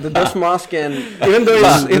 the dust mask, and even though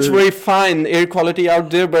it's very fine air quality out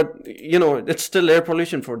there, but it's still air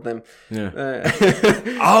pollution for them. Yeah.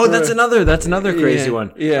 That's another crazy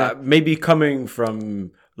one. Yeah. Maybe coming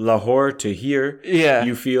from Lahore to here,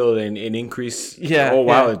 you feel an increase. Yeah. Oh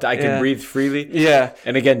wow, Yeah, I can breathe freely. Yeah.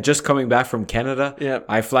 And again, just coming back from Canada,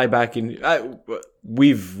 I fly back in.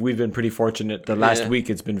 We've been pretty fortunate. The last week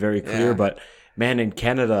it's been very clear, but man, in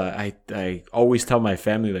Canada, I always tell my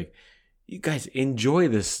family, like, you guys enjoy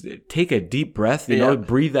this. Take a deep breath.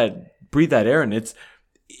 Breathe that air, and it's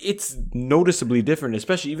noticeably different,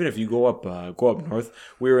 especially even if you go up north.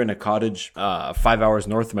 We were in a cottage 5 hours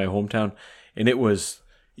north of my hometown, and it was.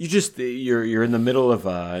 You're in the middle of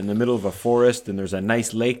a forest, and there's a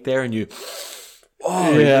nice lake there, and you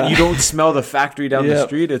don't smell the factory down the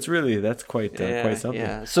street. It's really that's quite something.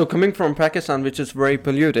 Yeah. So coming from Pakistan, which is very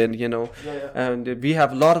polluted, and we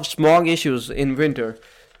have a lot of smog issues in winter.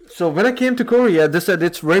 So when I came to Korea, they said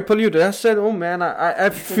it's very polluted. I said, "Oh man, I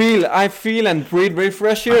feel and breathe very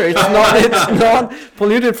fresh here. It's not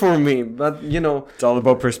polluted for me." But it's all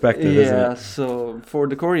about perspective, isn't yeah. it? So for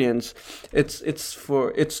the Koreans,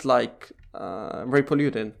 it's like very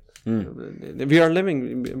polluted.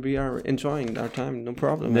 We are enjoying our time, no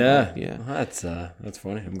problem. Yeah, Yeah. That's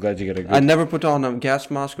funny. I'm glad you got a good. I never put on a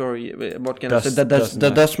gas mask or what can I say?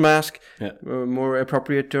 The dust mask. Yeah. More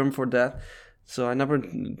appropriate term for that. So I never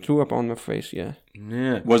threw up on my face. Yeah.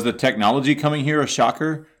 Was the technology coming here a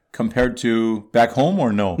shocker compared to back home,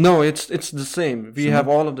 or no? No, it's the same. We have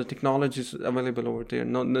all of the technologies available over there.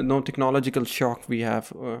 No technological shock we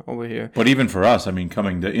have over here. But even for us, I mean,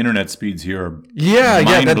 the internet speeds here are Yeah,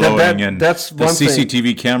 mind-blowing, and that's the one thing.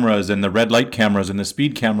 CCTV cameras and the red light cameras and the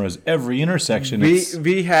speed cameras, every intersection.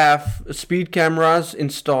 We have speed cameras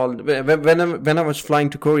installed. When I was flying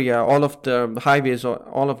to Korea, all of the highways,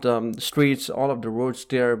 all of the streets, all of the roads,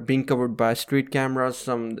 they're being covered by street cameras,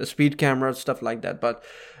 some speed cameras, stuff like that. But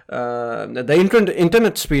the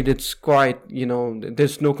internet speed, it's quite,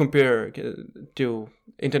 there's no compare to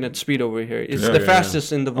internet speed over here. It's the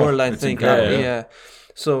fastest in the world, I think. incredible.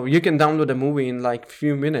 So you can download a movie in like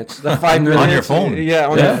few minutes, 5 minutes. On your phone. Yeah,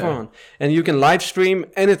 on your phone. And you can live stream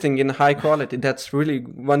anything in high quality. That's really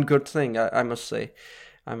one good thing, I must say.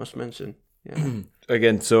 I must mention. Yeah.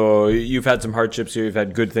 Again, so you've had some hardships here. You've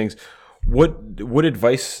had good things. What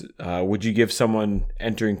advice would you give someone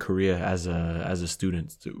entering Korea as a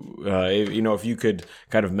student? If you could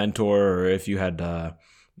kind of mentor, or if you had a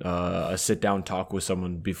sit down talk with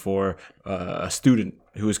someone before a student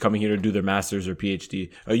who is coming here to do their master's or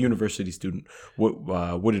PhD, a university student,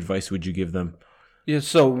 what advice would you give them? Yeah,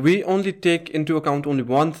 so we only take into account only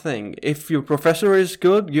one thing. If your professor is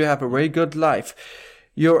good, you have a very good life.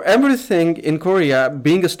 Your everything in Korea,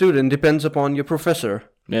 being a student, depends upon your professor.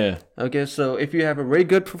 Yeah. Okay, so if you have a very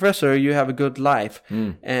good professor, you have a good life.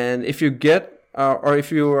 And if you get, or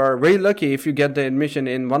if you are very lucky, if you get the admission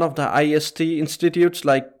in one of the IST institutes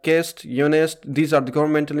like KEST, UNEST, these are the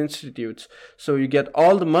governmental institutes. So you get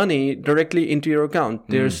all the money directly into your account.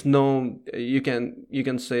 There's no, you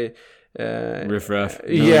can say, riff-raff.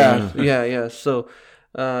 Yeah. So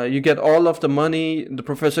you get all of the money. The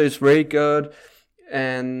professor is very good.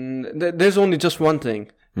 And there's only just one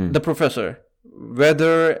thing, the professor.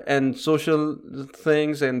 Weather and social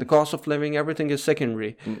things and the cost of living, everything is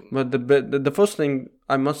secondary. But the first thing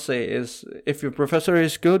I must say is, if your professor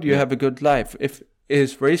is good, you have a good life. If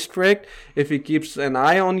is very strict, if he keeps an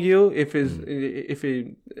eye on you, if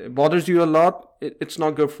he bothers you a lot, it's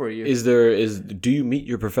not good for you. Do you meet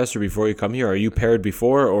your professor before you come here? Are you paired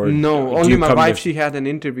before, or no? Only my wife. She had an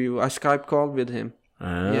interview. I Skype called with him.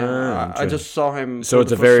 I just saw him. So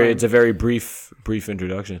it's a very brief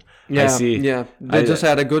introduction. Yeah, I see. Yeah, they just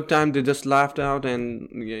had a good time. They just laughed out, and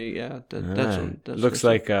that's looks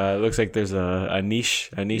like there's a niche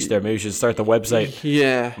there. Maybe we should start the website.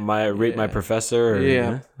 Yeah, my professor.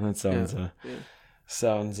 That sounds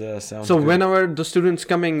sounds. So good. Whenever the students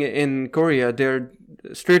coming in Korea, they're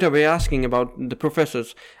straight away asking about the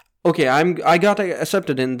professors. Okay, I got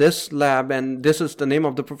accepted in this lab, and this is the name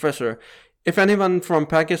of the professor. If anyone from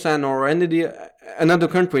Pakistan or another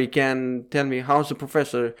country can tell me how's the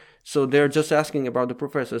professor, so they're just asking about the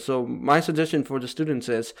professor. So my suggestion for the students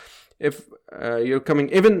is, if you're coming,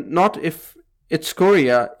 even not if it's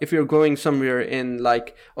Korea, if you're going somewhere in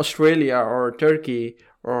like Australia or Turkey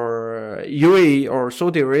or UAE or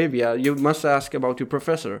Saudi Arabia, you must ask about your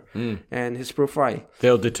professor and his profile.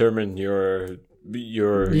 They'll determine your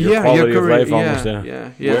quality of life almost.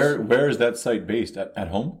 Yes. Where is that site based? At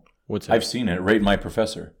home? What's that? I've seen it. Rate My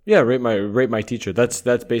Professor. Yeah, rate my teacher. That's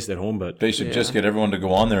based at home, but they should just get everyone to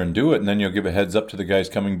go on there and do it, and then you'll give a heads up to the guys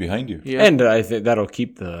coming behind you. Yeah. And I think that'll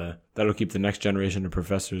keep the next generation of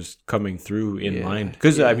professors coming through in line.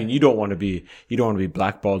 Because I mean, you don't want to be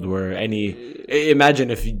blackballed. Where imagine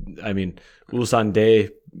if Ulsan Dae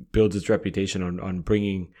builds its reputation on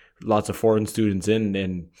bringing lots of foreign students in,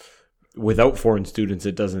 and without foreign students,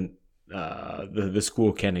 it doesn't. The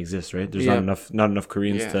school can't exist, right? There's not enough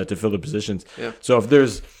Koreans to fill the positions. Yeah. So if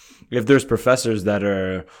there's professors that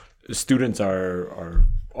students are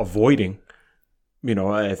avoiding,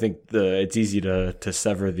 I think it's easy to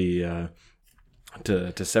sever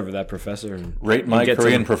to sever that professor and rate my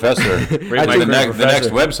Korean professor. Rate my the next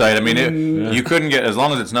website. I mean, you couldn't get, as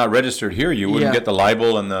long as it's not registered here, you wouldn't get the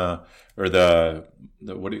libel and the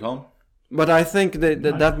what do you call them? But I think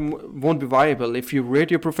that won't be viable. If you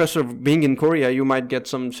rate your professor being in Korea, you might get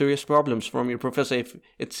some serious problems from your professor if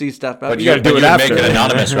it sees that. But you got to do it after. Make it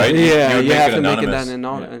anonymous, right? Yeah, you have to anonymous. make it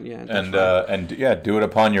anonymous. Yeah, do it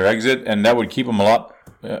upon your exit, and that would keep them a lot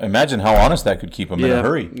imagine how honest that could keep them in a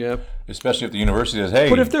hurry. Yeah. Especially if the university says, hey.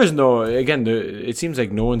 But if there's no, again, it seems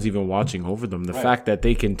like no one's even watching over them. The fact that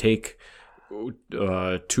they can take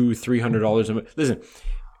 $200-$300 a month. Listen,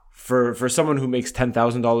 for someone who makes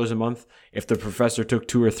 $10,000 a month, if the professor took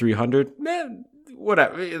 $200 or $300, man,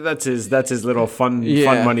 whatever. That's his little fun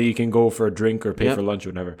money. You can go for a drink or pay for lunch or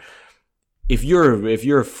whatever. If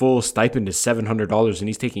your full stipend is $700 and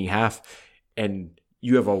he's taking half, and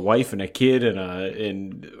you have a wife and a kid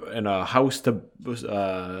and a house to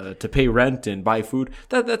pay rent and buy food,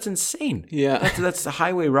 that's insane. Yeah. That's a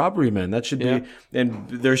highway robbery, man. That should be, and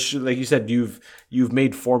there should, like you said, you've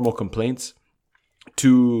made formal complaints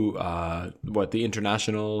to the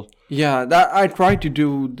international. Yeah, that I tried to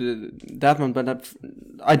do that one, but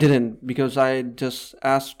I didn't, because I just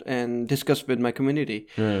asked and discussed with my community.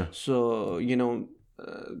 Yeah. So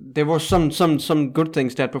there were some good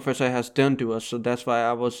things that professor has done to us, so that's why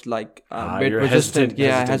I was like a bit resistant.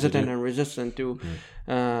 Hesitant and resistant to,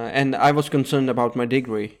 and I was concerned about my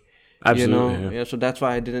degree. Absolutely, so that's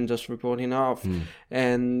why I didn't just report him off.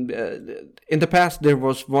 And in the past, there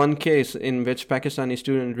was one case in which Pakistani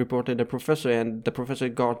student reported a professor, and the professor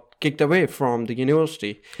got kicked away from the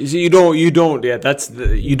university. So you don't you don't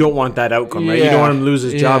want that outcome, right? You don't want him to lose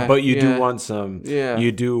his job, but you do want some. Yeah,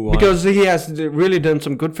 you do want, because he has really done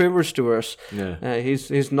some good favors to us. Yeah,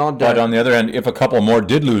 he's not that. But on the other end, if a couple more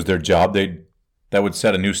did lose their job, that would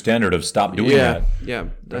set a new standard of stop doing that. Yeah,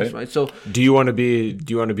 that's right. So, do you want to be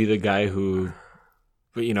the guy who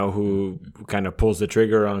kind of pulls the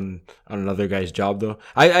trigger on another guy's job, though?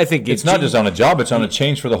 I think it's not just on a job; it's on a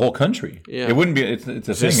change for the whole country. Yeah. It wouldn't be. It's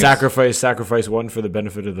a thing. Sacrifice one for the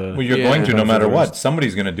benefit of the. Well, you're going to no matter what.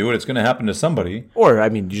 Somebody's going to do it. It's going to happen to somebody. Or I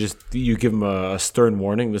mean, you give them a stern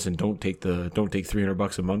warning. Listen, don't take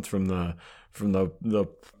 $300 a month from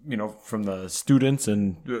the students,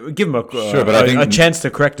 and give him a chance to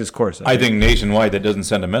correct his course. I think nationwide that doesn't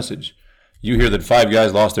send a message. You hear that 5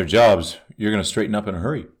 guys lost their jobs, you're going to straighten up in a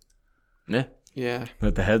hurry. Yeah.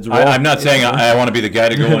 Let the heads roll. I'm not saying I want to be the guy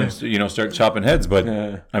to go and start chopping heads, but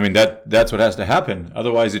I mean that's what has to happen.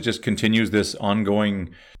 Otherwise, it just continues this ongoing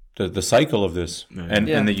the cycle of this.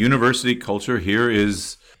 And the university culture here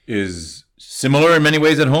is similar in many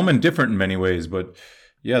ways at home and different in many ways, but.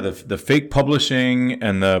 Yeah, the fake publishing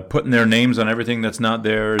and the putting their names on everything that's not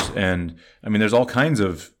theirs. And, I mean, there's all kinds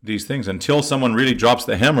of these things. Until someone really drops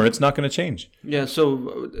the hammer, it's not going to change. Yeah,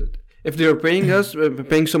 so if they're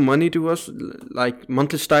paying some money to us, like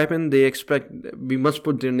monthly stipend, they expect we must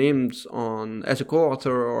put their names on as a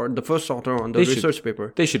co-author or the first author on the research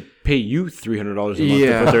paper. They should pay you $300 a month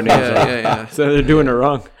to put their names on. Yeah. So they're doing it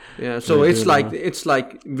wrong. Yeah, so it's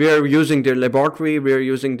like we're using their laboratory, we're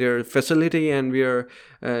using their facility, and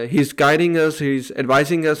he's guiding us, he's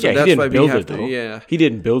advising us. Yeah, so that's why we have to. He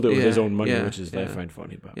didn't build it with his own money, which is I find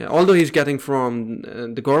funny. But although he's getting from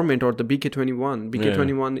the government or the BK21.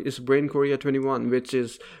 BK21 is Brain Korea 21, which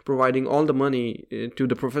is providing all the money to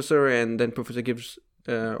the professor, and then professor gives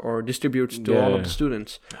or distributes to all of the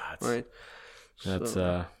students. Right.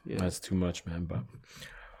 That's too much, man. But.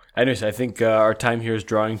 Anyways, I think our time here is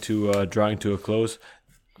drawing to a close.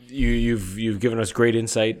 You've given us great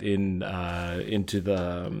insight into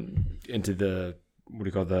the what do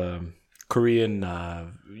you call the Korean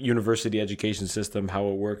university education system, how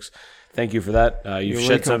it works. Thank you for that. You've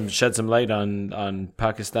shed some light on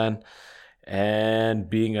Pakistan and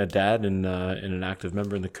being a dad and an active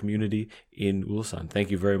member in the community in Ulsan. Thank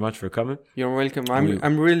you very much for coming. You're welcome.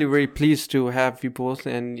 I'm really, very pleased to have you both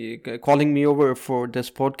and calling me over for this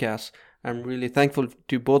podcast. I'm really thankful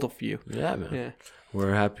to both of you. Yeah, man. Yeah.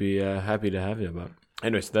 We're happy to have you. But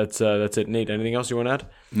anyways, that's it. Nate, anything else you want to add?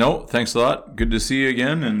 No, thanks a lot. Good to see you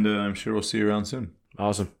again, and I'm sure we'll see you around soon.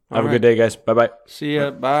 Awesome. Have a good day, guys. Bye-bye. See ya.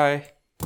 Bye.